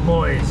the big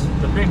boys,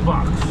 the big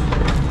bucks.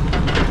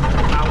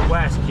 Out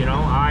west, you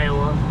know,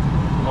 Iowa,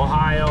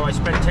 Ohio. I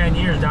spent 10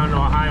 years down in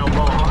Ohio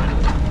bow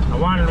hunting. I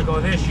wanted to go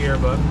this year,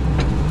 but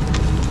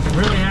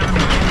really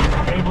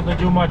haven't been able to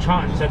do much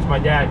hunting since my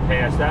dad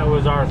passed. That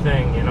was our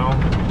thing, you know.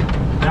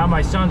 Now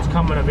my son's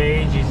coming of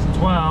age, he's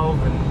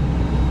 12,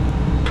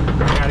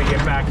 and I gotta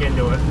get back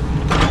into it.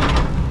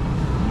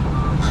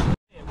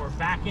 We're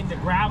back into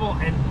gravel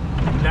and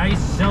nice,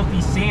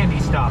 silty, sandy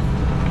stuff.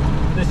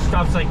 This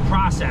stuff's like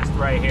processed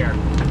right here.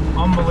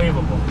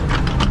 Unbelievable.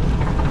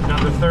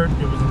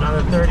 It was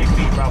another 30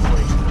 feet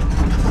roughly.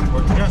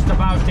 We're just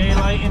about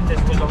daylighting.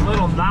 This was a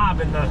little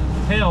knob in the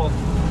hill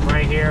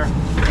right here.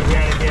 We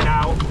had to get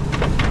out.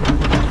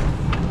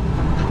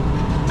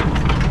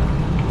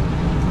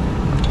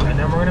 And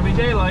then we're gonna be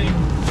daylighting.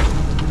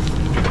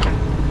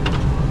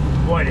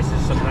 Boy, this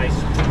is some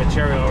nice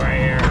material right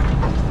here.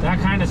 That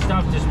kind of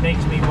stuff just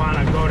makes me want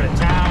to go to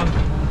town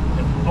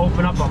and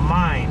open up a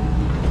mine.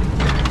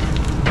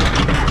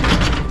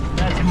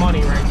 That's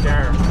money right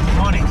there.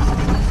 Money.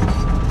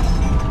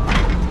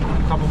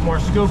 A couple more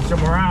scoops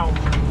and we're out.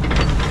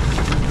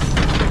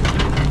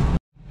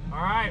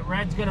 All right,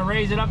 Red's gonna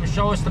raise it up and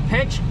show us the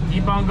pitch.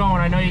 Keep on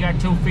going. I know you got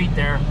 2 feet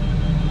there.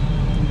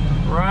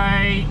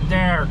 Right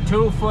there,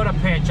 2 foot of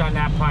pitch on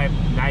that pipe.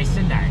 Nice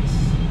and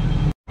nice.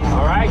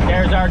 All right,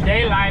 there's our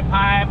daylight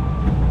pipe.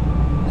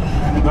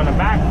 I'm gonna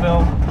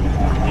backfill.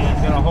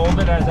 He's gonna hold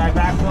it as I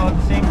backfill at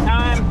the same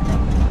time.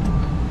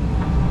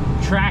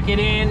 Track it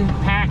in,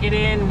 pack it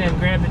in, and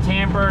grab the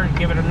tamper,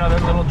 give it another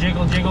little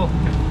jiggle.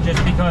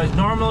 Just because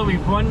normally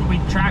we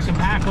track and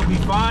pack will be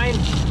fine,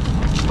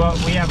 but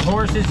we have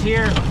horses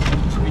here.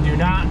 We do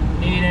not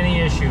need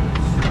any issues.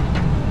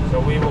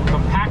 So we will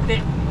compact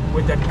it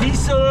with a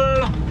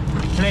diesel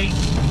plate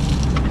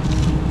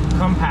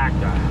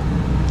compactor.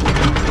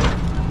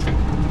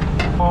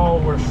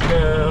 Oh, we're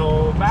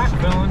still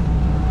backfilling.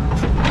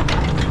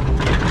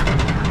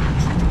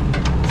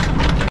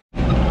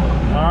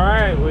 All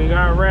right, we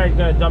got Red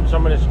gonna dump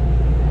some of this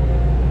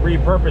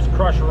repurposed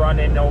crusher run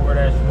in over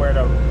this where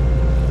the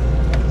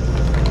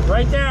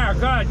right there.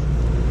 Good.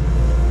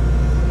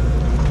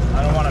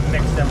 I don't want to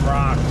mix them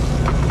rocks.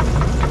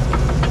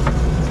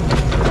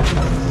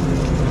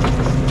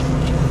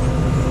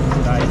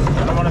 Nice.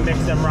 I don't want to mix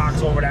them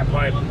rocks over that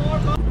pipe.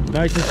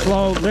 Nice and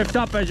slow. Lift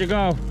up as you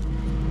go.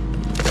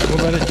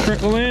 We'll let it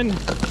trickle in.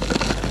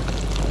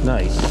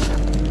 Nice.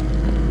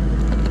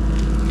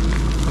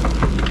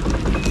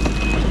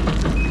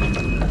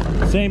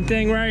 Same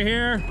thing right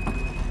here.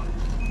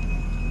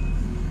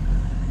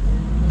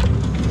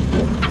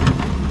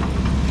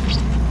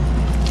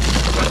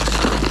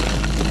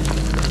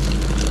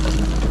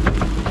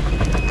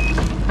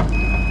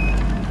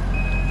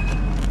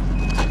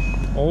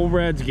 Old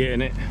Red's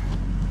getting it.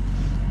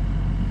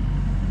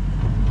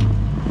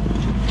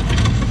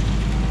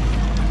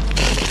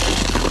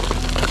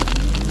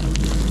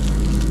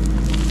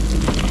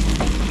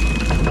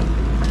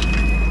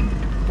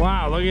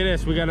 Wow, look at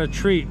this. We got a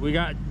treat. We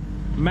got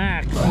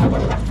Max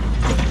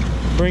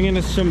bringing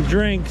us some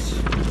drinks.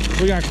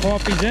 We got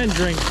coffees and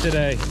drinks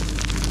today.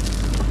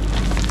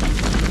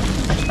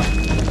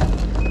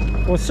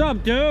 What's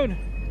up, dude?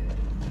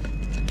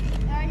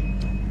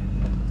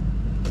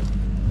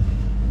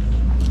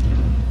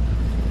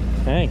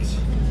 Thanks.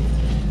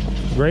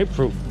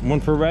 Grapefruit. One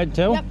for Red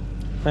too? Yep.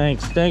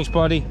 Thanks,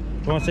 buddy.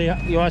 You want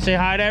to say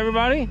hi to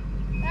everybody?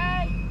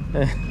 Hi.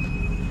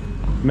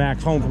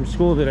 Max home from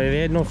school today. They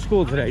had no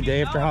school today,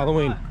 day after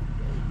Halloween.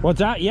 What's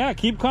that? Yeah,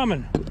 keep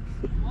coming.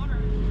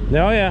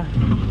 Oh yeah.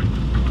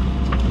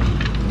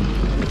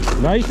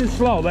 Nice and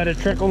slow. Let it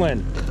trickle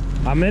in.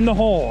 I'm in the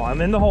hole.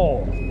 I'm in the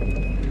hole.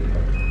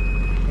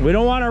 We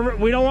don't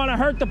want to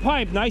hurt the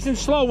pipe. Nice and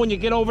slow when you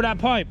get over that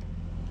pipe.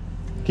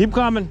 Keep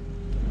coming.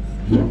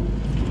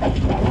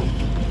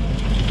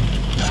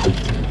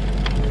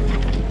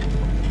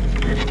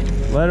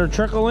 Let her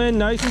trickle in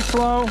nice and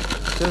slow,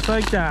 just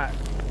like that.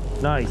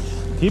 Nice.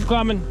 Keep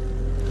coming.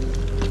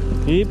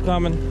 Keep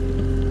coming.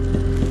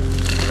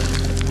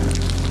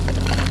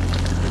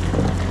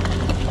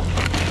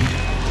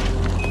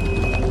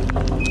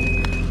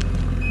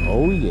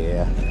 Oh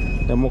yeah.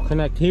 Then we'll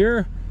connect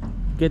here,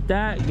 get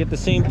that, get the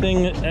same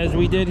thing as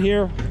we did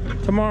here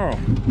tomorrow.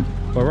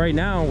 But right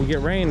now we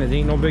get rain, it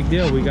ain't no big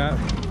deal. We got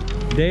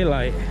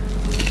daylight.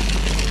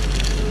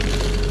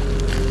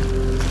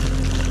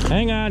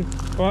 Hang on.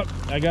 Oh,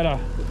 I got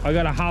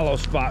a hollow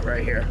spot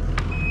right here.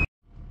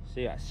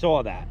 See, I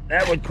saw that.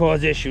 That would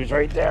cause issues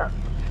right there.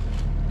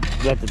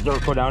 Let the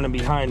dirt go down in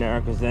behind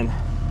there, because then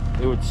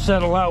it would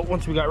settle out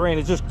once we got rain.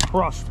 It just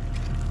crushed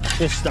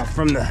this stuff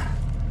from the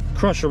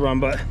crusher run,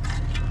 but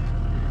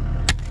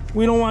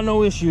we don't want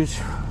no issues,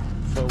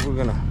 so we're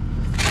gonna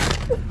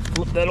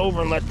flip that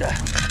over and let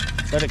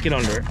it get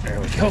under it. There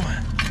we go.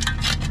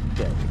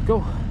 There we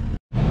go.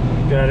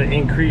 Gotta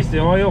increase the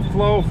oil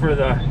flow for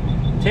the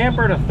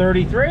tamper to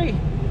 33.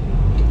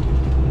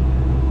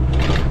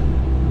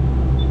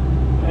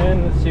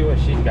 And let's see what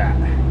she's got.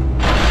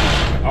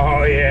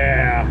 Oh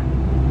yeah.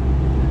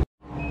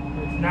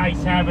 It's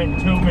nice having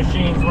two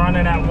machines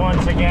running at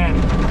once again.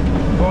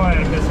 Boy,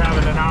 I miss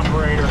having an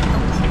operator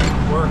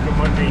working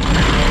with me.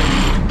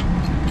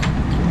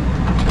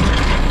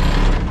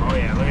 Oh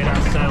yeah, look at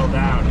that settle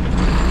down.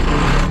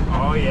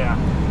 Oh yeah.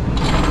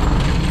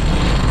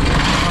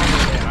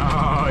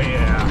 Oh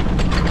yeah.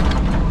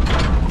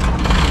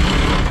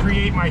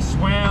 Create my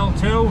swale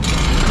too.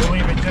 We'll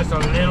leave it just a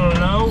little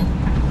low.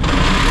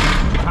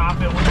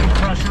 Top it with the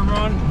crusher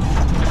run.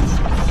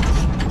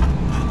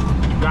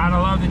 You gotta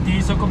love the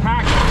diesel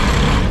compactor.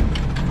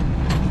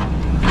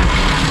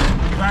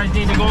 You guys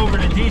need to go over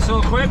to Diesel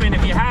Equipment.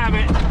 If you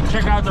haven't,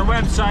 check out their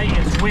website.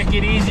 It's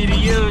wicked easy to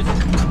use.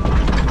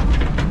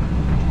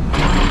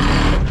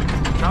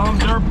 Tell them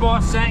Dirt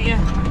Boss sent you.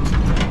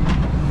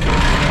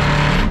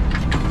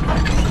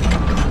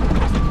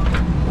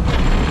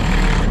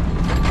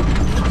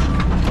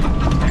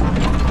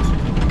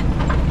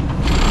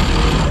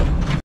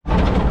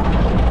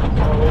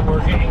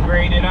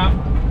 Graded up,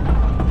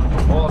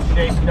 all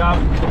shaped up,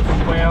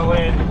 swale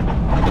in,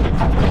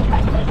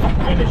 just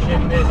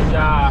finishing this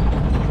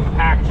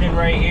compaction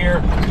right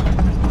here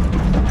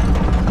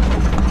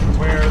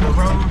where the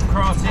road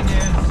crossing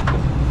is.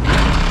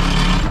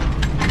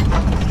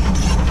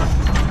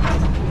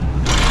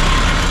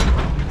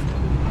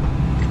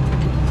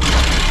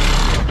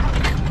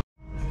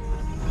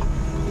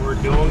 We're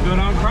doing good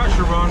on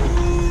crusher run.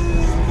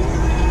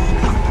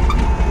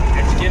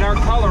 Let's get our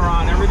color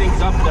on.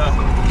 Everything's up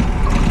to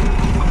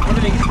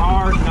Everything's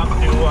hard and up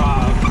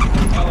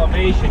to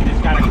elevation.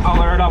 Just got to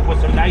color it up with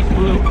some nice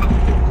blue.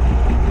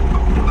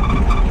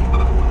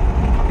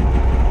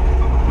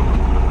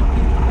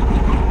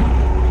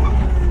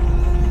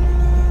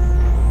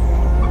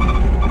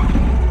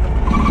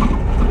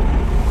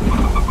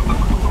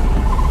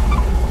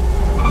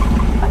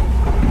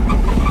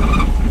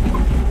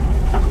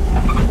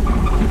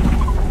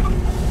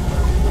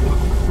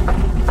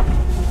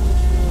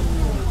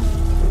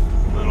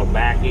 Little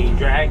backy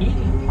draggy.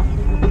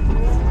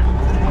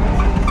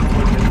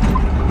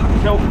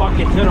 Tilt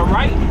bucket to the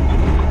right.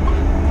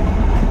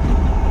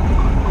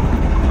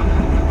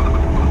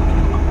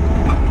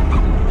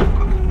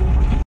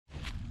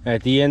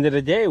 At the end of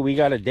the day, we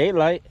got a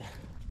daylight.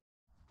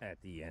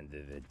 At the end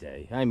of the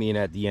day, I mean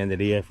at the end of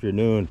the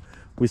afternoon,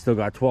 we still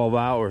got 12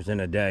 hours in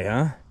a day,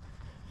 huh?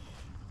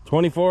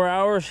 24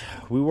 hours,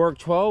 we work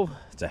 12,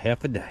 it's a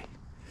half a day.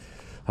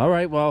 All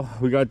right, well,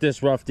 we got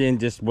this roughed in,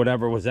 just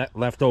whatever was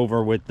left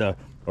over with the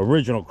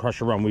original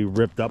crusher run we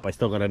ripped up. I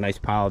still got a nice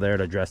pile there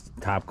to address the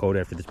top coat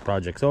after this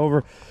project's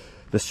over.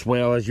 The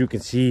swale, as you can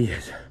see,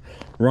 is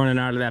running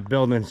out of that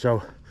building,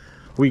 so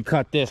we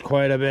cut this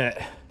quite a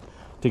bit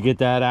to get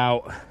that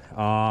out,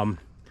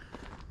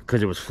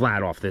 because it was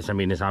flat off this. I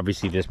mean, this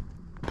obviously, this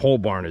pole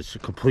barn is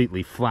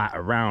completely flat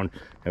around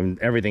and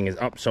everything is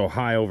up so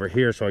high over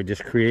here, so I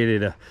just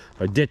created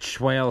a ditch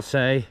swale,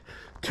 say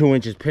 2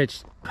 inches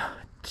pitch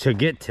to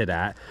get to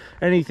that.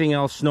 Anything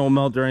else, snow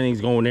melt or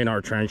anything's going in our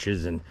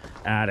trenches and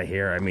out of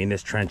here. I mean,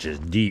 this trench is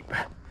deep,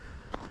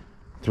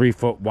 3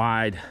 foot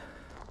wide,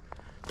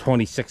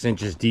 26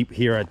 inches deep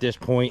here at this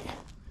point.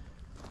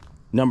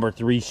 Number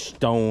 3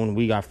 stone.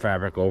 We got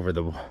fabric over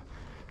the,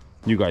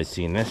 you guys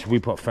seen this, we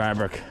put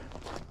fabric,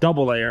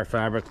 double layer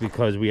fabric,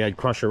 because we had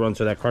crusher run,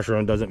 so that crusher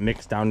run doesn't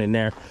mix down in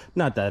there.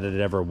 Not that it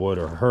ever would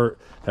or hurt.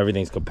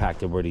 Everything's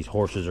compacted where these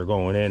horses are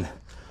going in.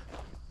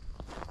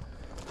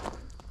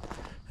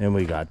 And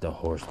we got the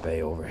horse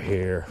bay over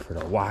here for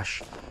the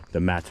wash. The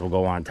mats will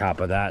go on top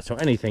of that. So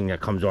anything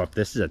that comes off,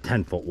 this is a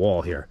 10-foot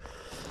wall here.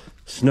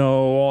 Snow,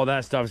 all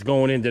that stuff's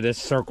going into this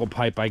circle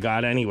pipe I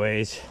got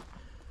anyways.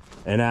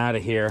 And out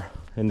of here.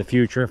 In the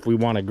future, if we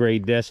want to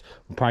grade this,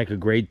 we probably could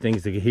grade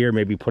things to here.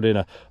 Maybe put in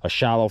a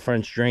shallow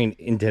French drain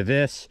into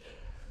this.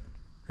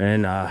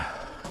 And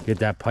get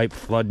that pipe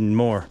flooding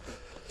more.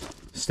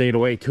 Stayed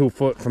away 2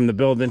 foot from the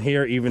building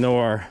here, even though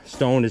our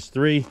stone is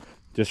 3.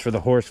 Just for the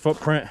horse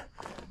footprint.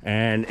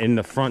 And in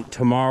the front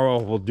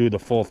tomorrow, we'll do the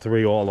full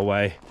 3 all the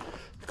way,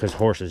 because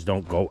horses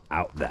don't go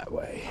out that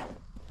way.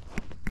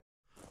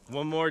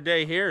 One more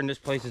day here and this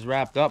place is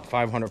wrapped up.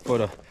 500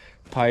 foot of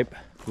pipe,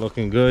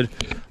 looking good.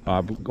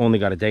 Only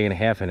got a day and a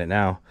half in it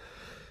now.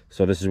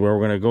 So this is where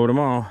we're gonna go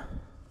tomorrow.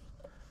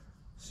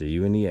 See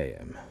you in the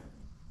AM.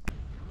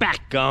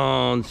 Back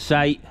on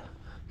site.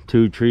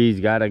 2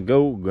 trees gotta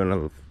go.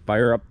 Gonna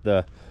fire up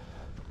the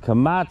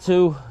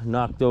Komatsu,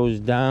 knock those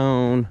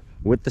down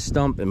with the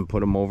stump and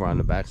put them over on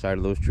the back side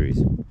of those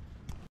trees.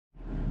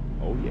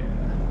 Oh yeah.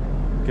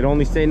 Can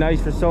only stay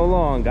nice for so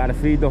long. Gotta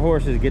feed the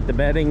horses, get the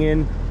bedding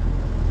in.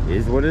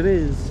 Is what it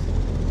is.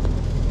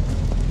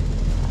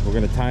 We're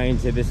gonna tie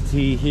into this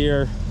T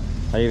here.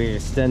 I gotta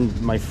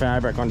extend my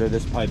fabric under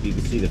this pipe. You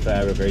can see the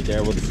fabric right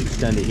there. We'll just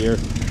extend it here,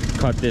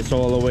 cut this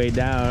all the way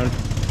down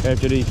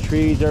after these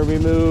trees are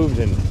removed.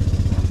 And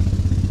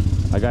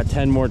I got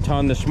 10 more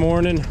ton this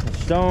morning of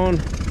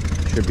stone.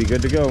 Should be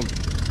good to go.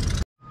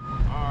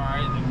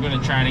 Alright, I'm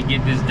gonna try to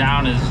get this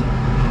down as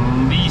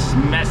least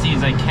messy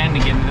as I can to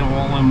get it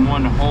all in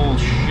one whole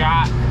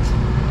shot.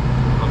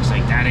 Looks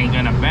like that ain't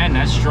gonna bend.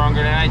 That's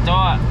stronger than I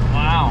thought.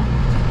 Wow.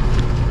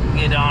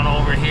 Get on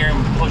over here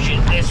and push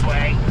it this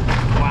way.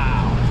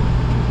 Wow.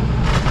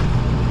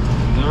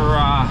 They're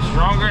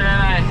stronger than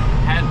I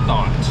had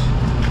thought.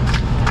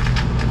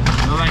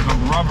 They're like a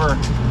rubber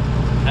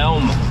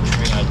elm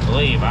tree, I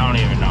believe. I don't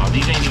even know.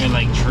 These ain't even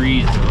like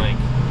trees. They're like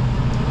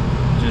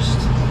just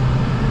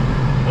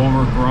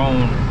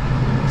overgrown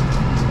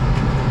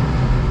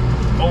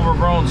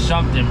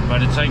something,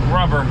 but it's like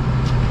rubber.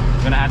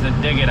 I'm gonna have to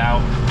dig it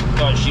out.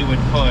 Thought she would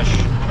push.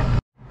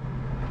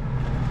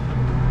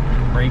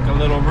 Break a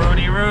little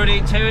Rudy,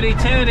 tooty,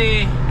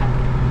 tooty.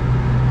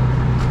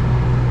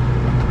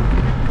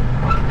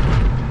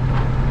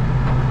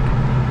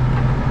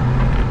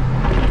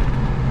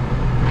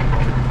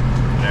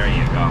 There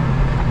you go.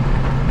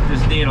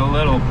 Just need a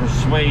little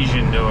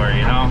persuasion to her,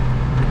 you know?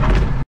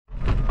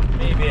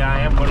 Maybe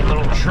I am with a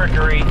little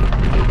trickery.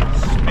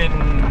 Spin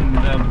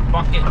the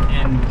bucket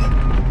and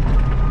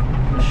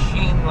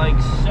machine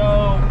like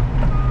so.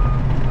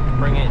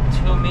 Bring it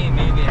to me.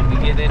 Maybe I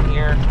can get in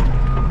here.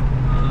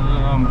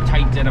 I'm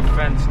tight to the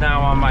fence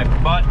now on my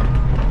butt,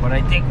 but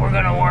I think we're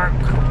gonna work.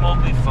 We'll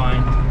be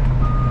fine.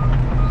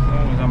 As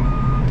long as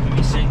let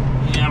me see.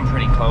 Yeah, I'm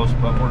pretty close,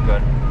 but we're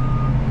good.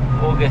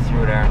 We'll get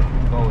through there.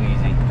 Go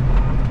easy.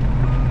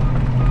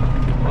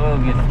 We'll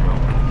get through.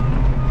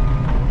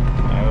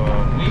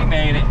 We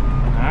made it.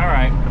 All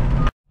right.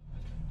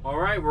 All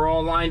right, we're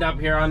all lined up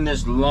here on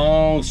this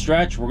long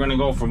stretch. We're gonna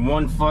go from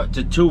 1 foot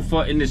to 2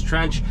 foot in this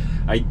trench.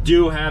 I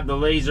do have the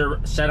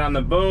laser set on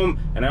the boom,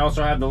 and I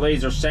also have the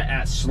laser set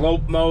at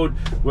slope mode,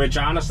 which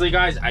honestly,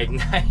 guys, I'm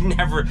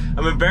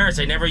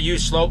embarrassed. I never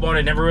used slope mode.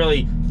 I never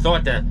really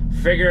thought to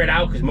figure it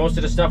out, because most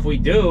of the stuff we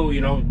do, you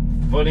know,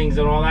 footings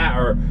and all that,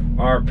 or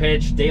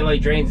pitch,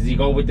 daylight drains, you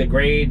go with the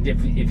grade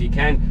if you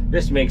can.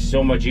 This makes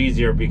so much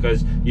easier,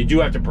 because you do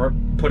have to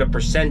put a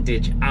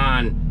percentage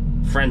on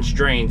French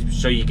drains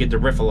so you get the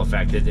riffle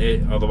effect.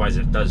 Otherwise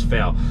it does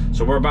fail.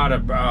 So we're about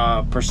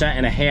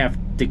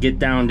 1.5% to get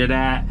down to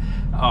that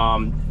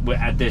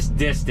at this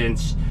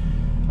distance.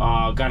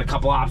 Got a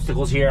couple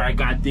obstacles here. I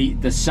got the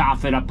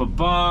soffit up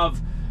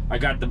above. I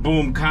got the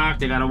boom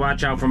cocked. I gotta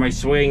watch out for my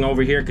swing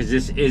over here, because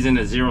this isn't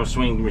a zero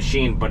swing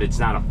machine, but it's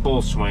not a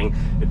full swing.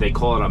 They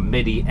call it a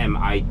MIDI,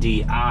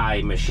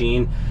 M-I-D-I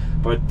machine.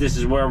 But this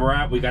is where we're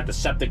at. We got the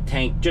septic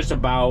tank just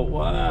about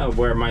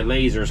where my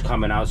laser's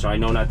coming out, so I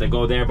know not to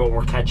go there, but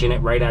we're catching it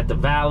right at the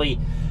valley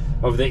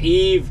of the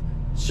eave.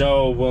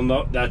 So we'll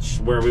know that's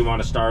where we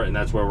want to start, and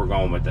that's where we're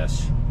going with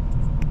this.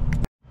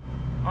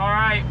 All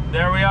right,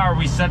 there we are.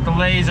 We set the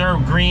laser.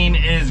 Green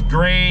is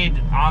grade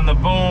on the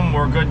boom.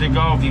 We're good to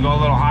go. If you go a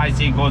little high,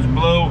 see it goes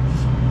blue.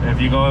 And if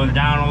you go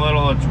down a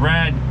little, it's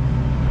red.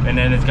 And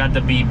then it's got the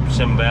beeps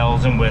and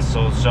bells and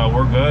whistles. So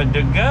we're good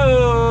to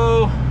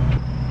go.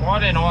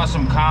 What an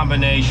awesome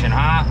combination,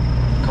 huh?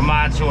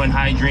 Komatsu and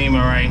HYDREMA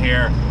right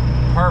here.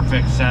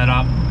 Perfect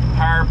setup.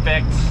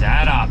 Perfect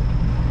setup.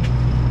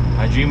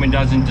 HYDREMA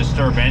doesn't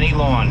disturb any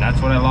lawn. That's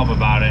what I love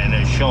about it.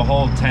 And she'll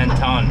hold 10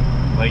 ton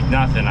like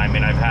nothing. I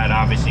mean, I've had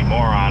obviously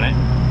more on it,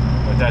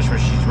 but that's what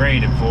she's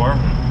rated for.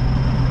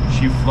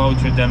 She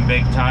floats with them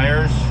big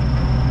tires.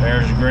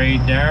 There's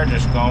grade there,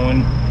 just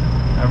going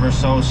ever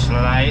so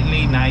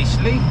slightly,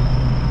 nicely.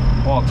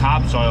 All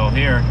topsoil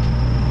here.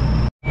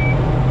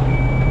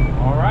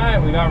 All right,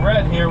 we got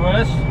red here with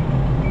us.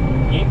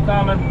 Keep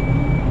coming.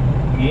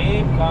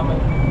 Keep coming.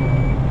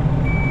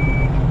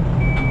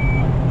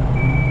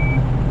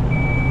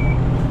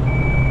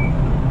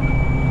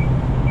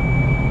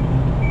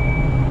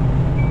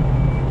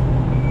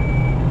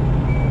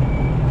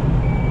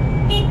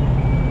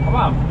 Come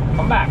on,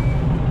 come back.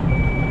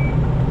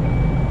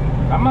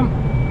 Come on.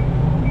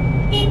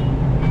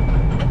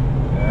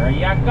 There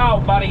you go,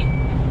 buddy.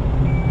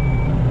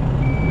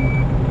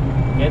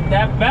 Get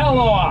that bell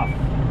off.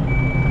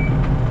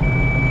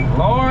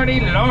 Lordy,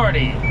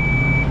 lordy.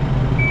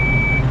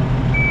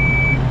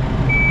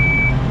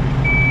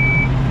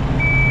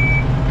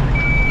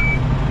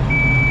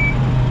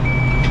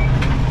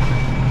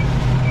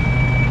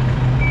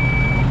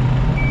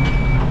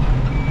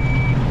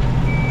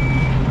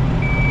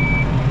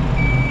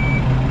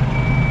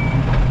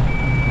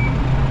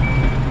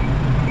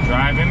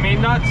 Driving me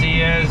nuts,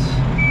 he is.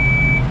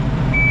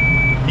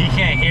 He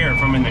can't hear it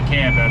from in the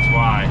cab, that's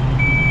why.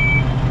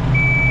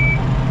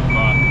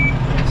 But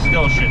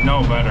still should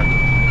know better.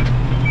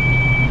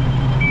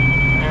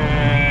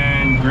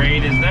 And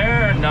grade is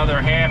there, another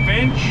 ½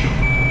 inch.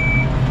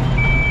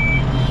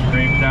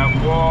 Scrape that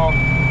wall.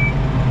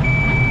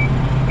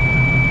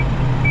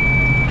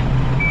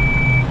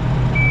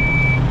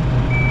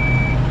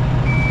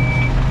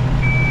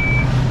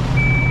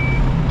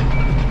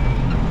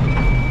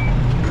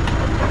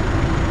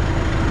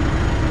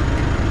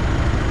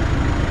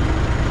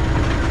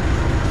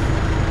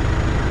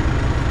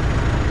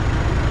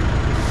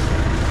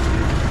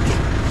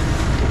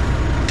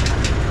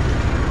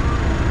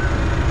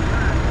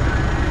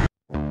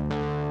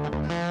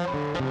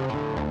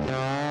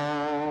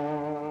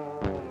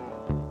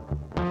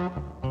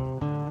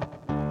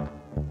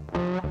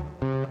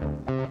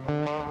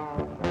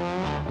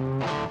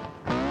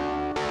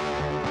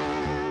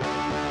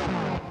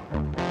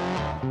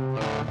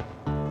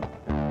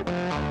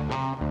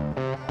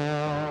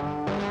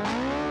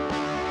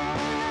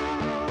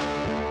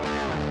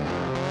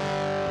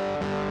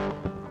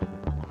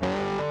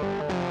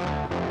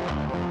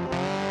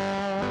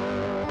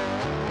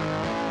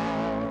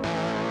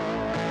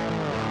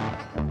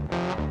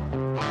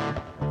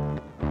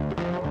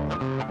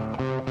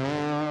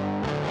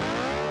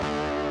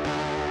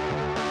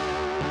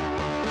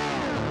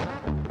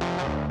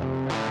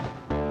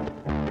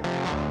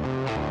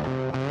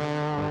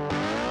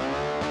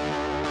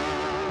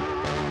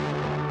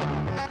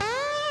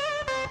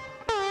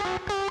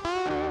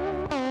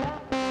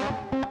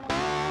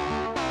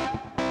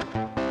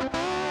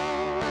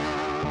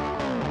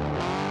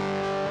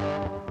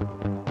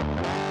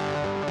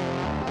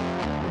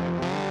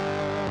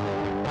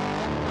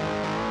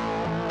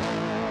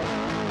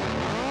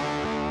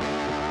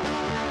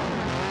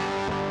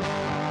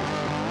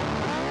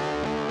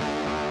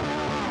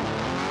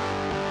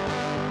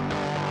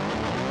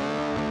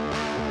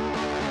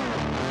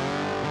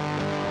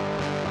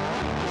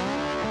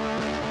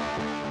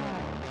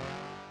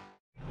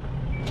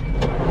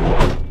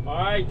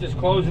 just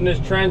closing this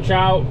trench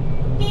out.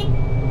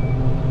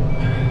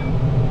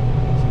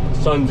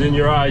 Sun's in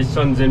your eyes,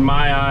 sun's in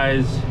my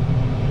eyes.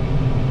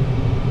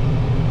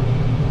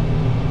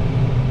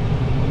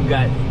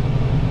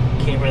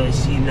 Can't really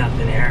see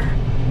nothing here.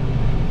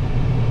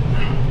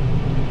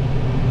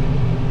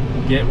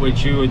 Get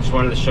with you. I just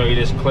wanted to show you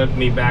this clip.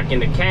 Me back in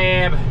the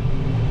cab,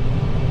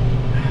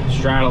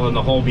 straddling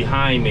the hole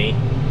behind me.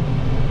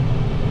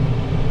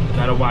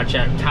 Gotta watch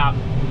that top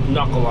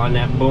knuckle on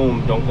that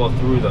boom. Don't go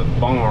through the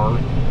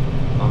barn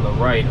on the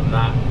right.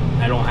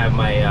 I don't have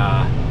my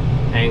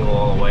angle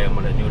all the way. I'm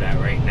gonna do that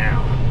right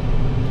now.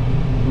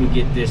 Let me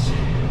get this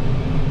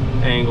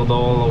angled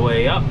all the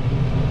way up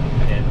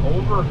and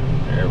over.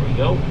 There we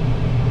go.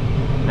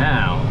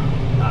 Now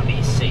I'll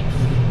be safe.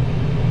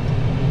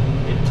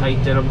 Get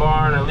tight to the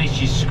barn. At least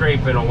she's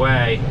scraping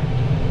away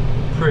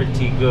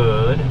pretty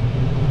good.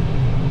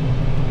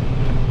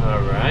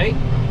 Alright.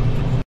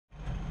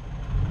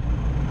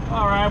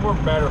 Alright, we're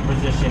better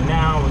positioned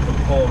now. We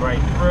can pull right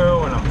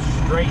through, and I'm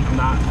straight,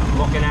 not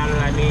looking at it,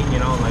 I mean, you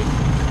know, like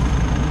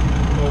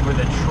over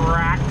the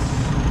tracks.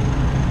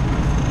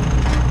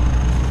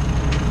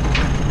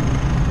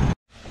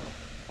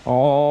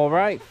 All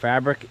right,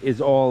 fabric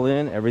is all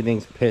in,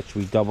 everything's pitched.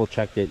 We double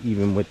checked it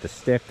even with the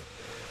stick.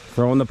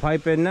 Throwing the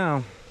pipe in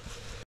now.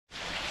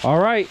 All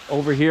right,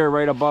 over here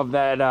right above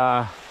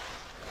that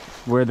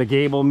where the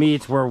gable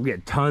meets, where we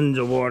get tons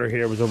of water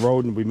here. It was a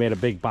road, and we made a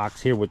big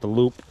box here with the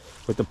loop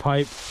with the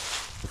pipe.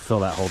 We'll fill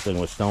that whole thing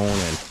with stone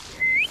and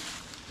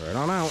right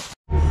on out.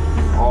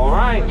 All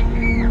right,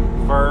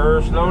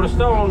 first load of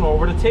stone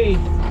over the tee.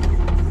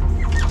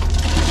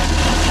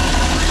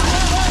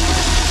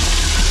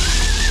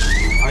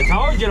 I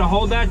told you to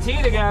hold that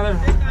tee together.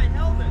 I think I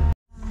held it.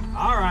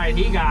 All right,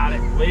 he got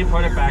it. We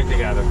put it back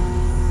together.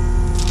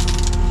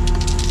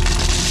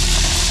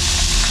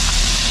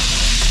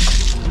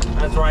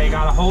 That's right, you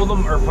gotta hold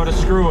them or put a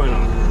screw in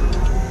them.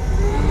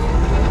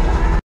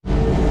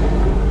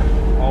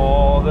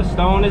 All the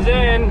stone is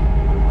in.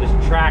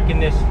 Just tracking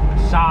this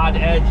sod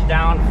edge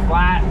down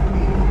flat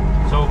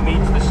so it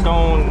meets the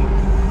stone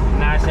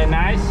nice and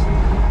nice.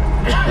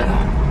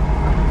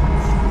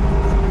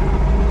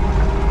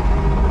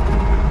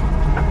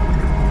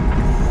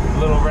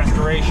 Little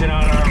restoration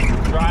on our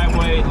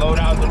driveway, load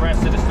out the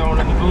rest of the stone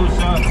in the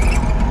busa,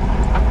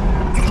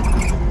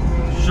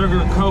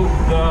 sugar coat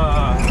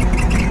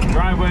the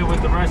driveway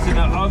with the rest of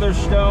the other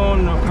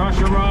stone, no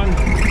crusher run.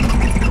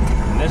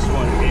 And this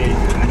one is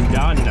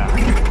done now.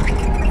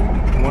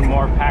 One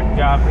more pack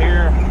job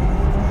here.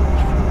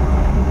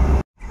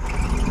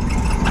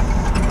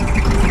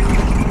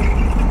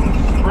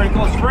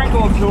 Sprinkle,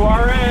 sprinkle to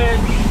our edge.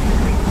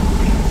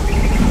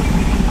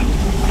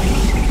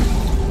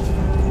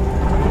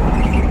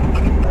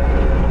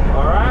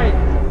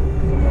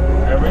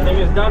 Everything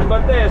is done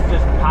but this,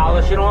 just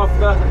polishing off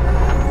the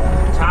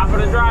top of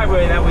the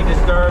driveway that we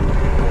disturbed.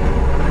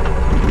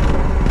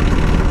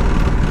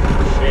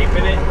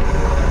 Shaping it.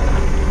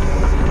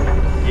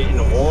 Getting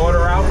the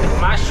water out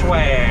with my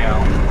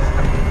swale.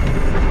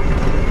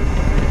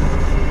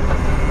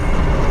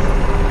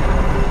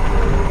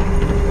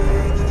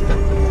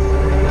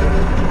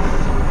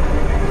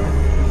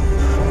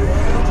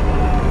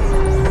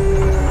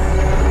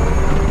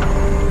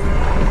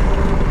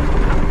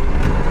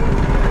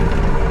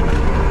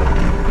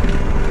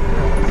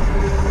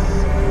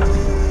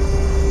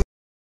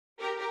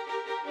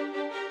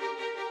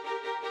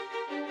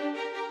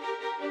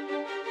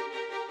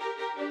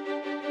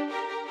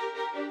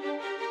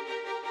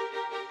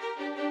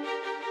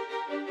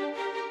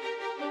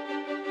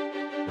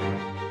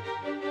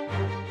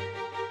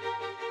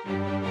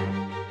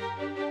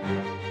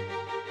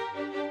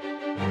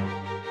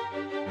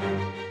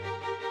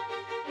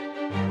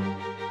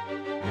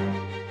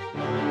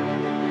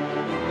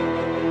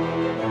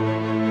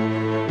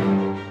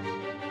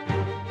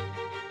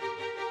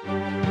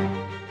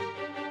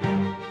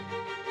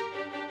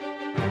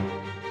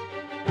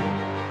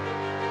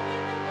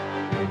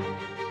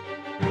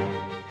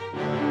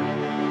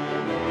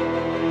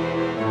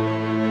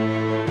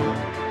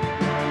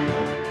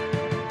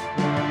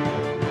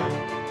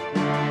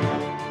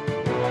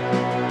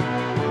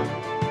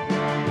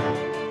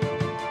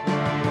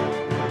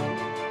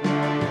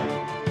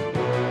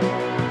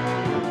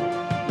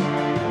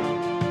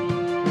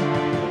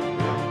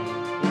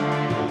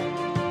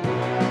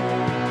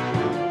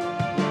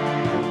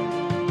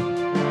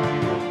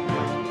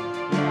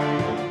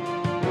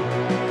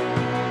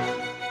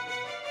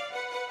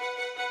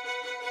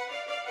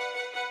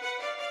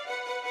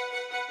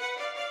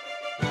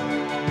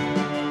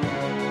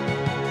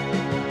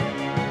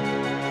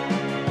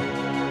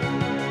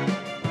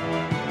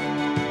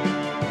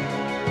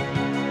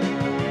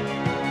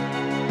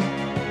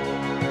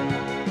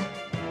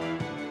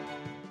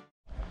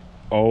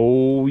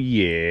 Oh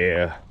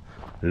yeah,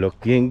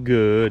 looking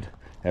good.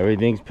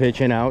 Everything's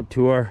pitching out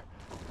to our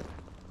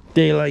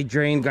daylight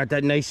drain. Got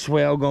that nice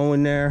swale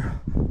going there.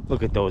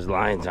 Look at those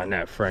lines on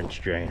that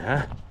French drain,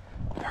 huh?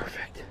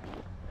 Perfect.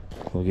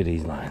 Look at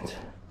these lines.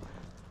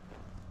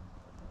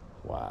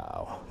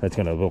 Wow, that's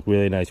gonna look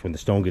really nice when the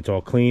stone gets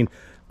all clean.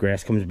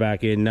 Grass comes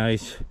back in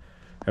nice.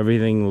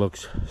 Everything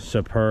looks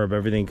superb.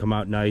 Everything come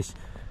out nice.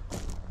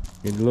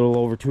 In a little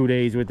over 2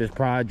 days with this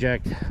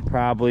project,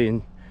 probably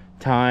in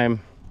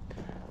time.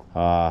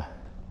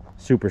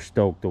 Super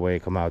stoked the way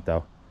it come out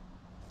though.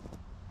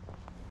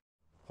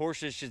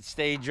 Horses should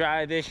stay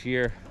dry this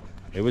year.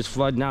 It was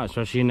flooding out,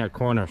 especially in that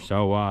corner.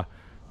 So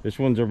this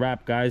one's a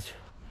wrap, guys.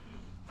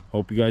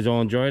 Hope you guys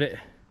all enjoyed it,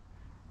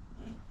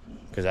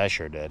 because I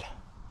sure did.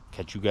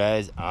 Catch you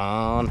guys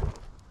on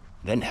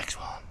the next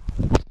one.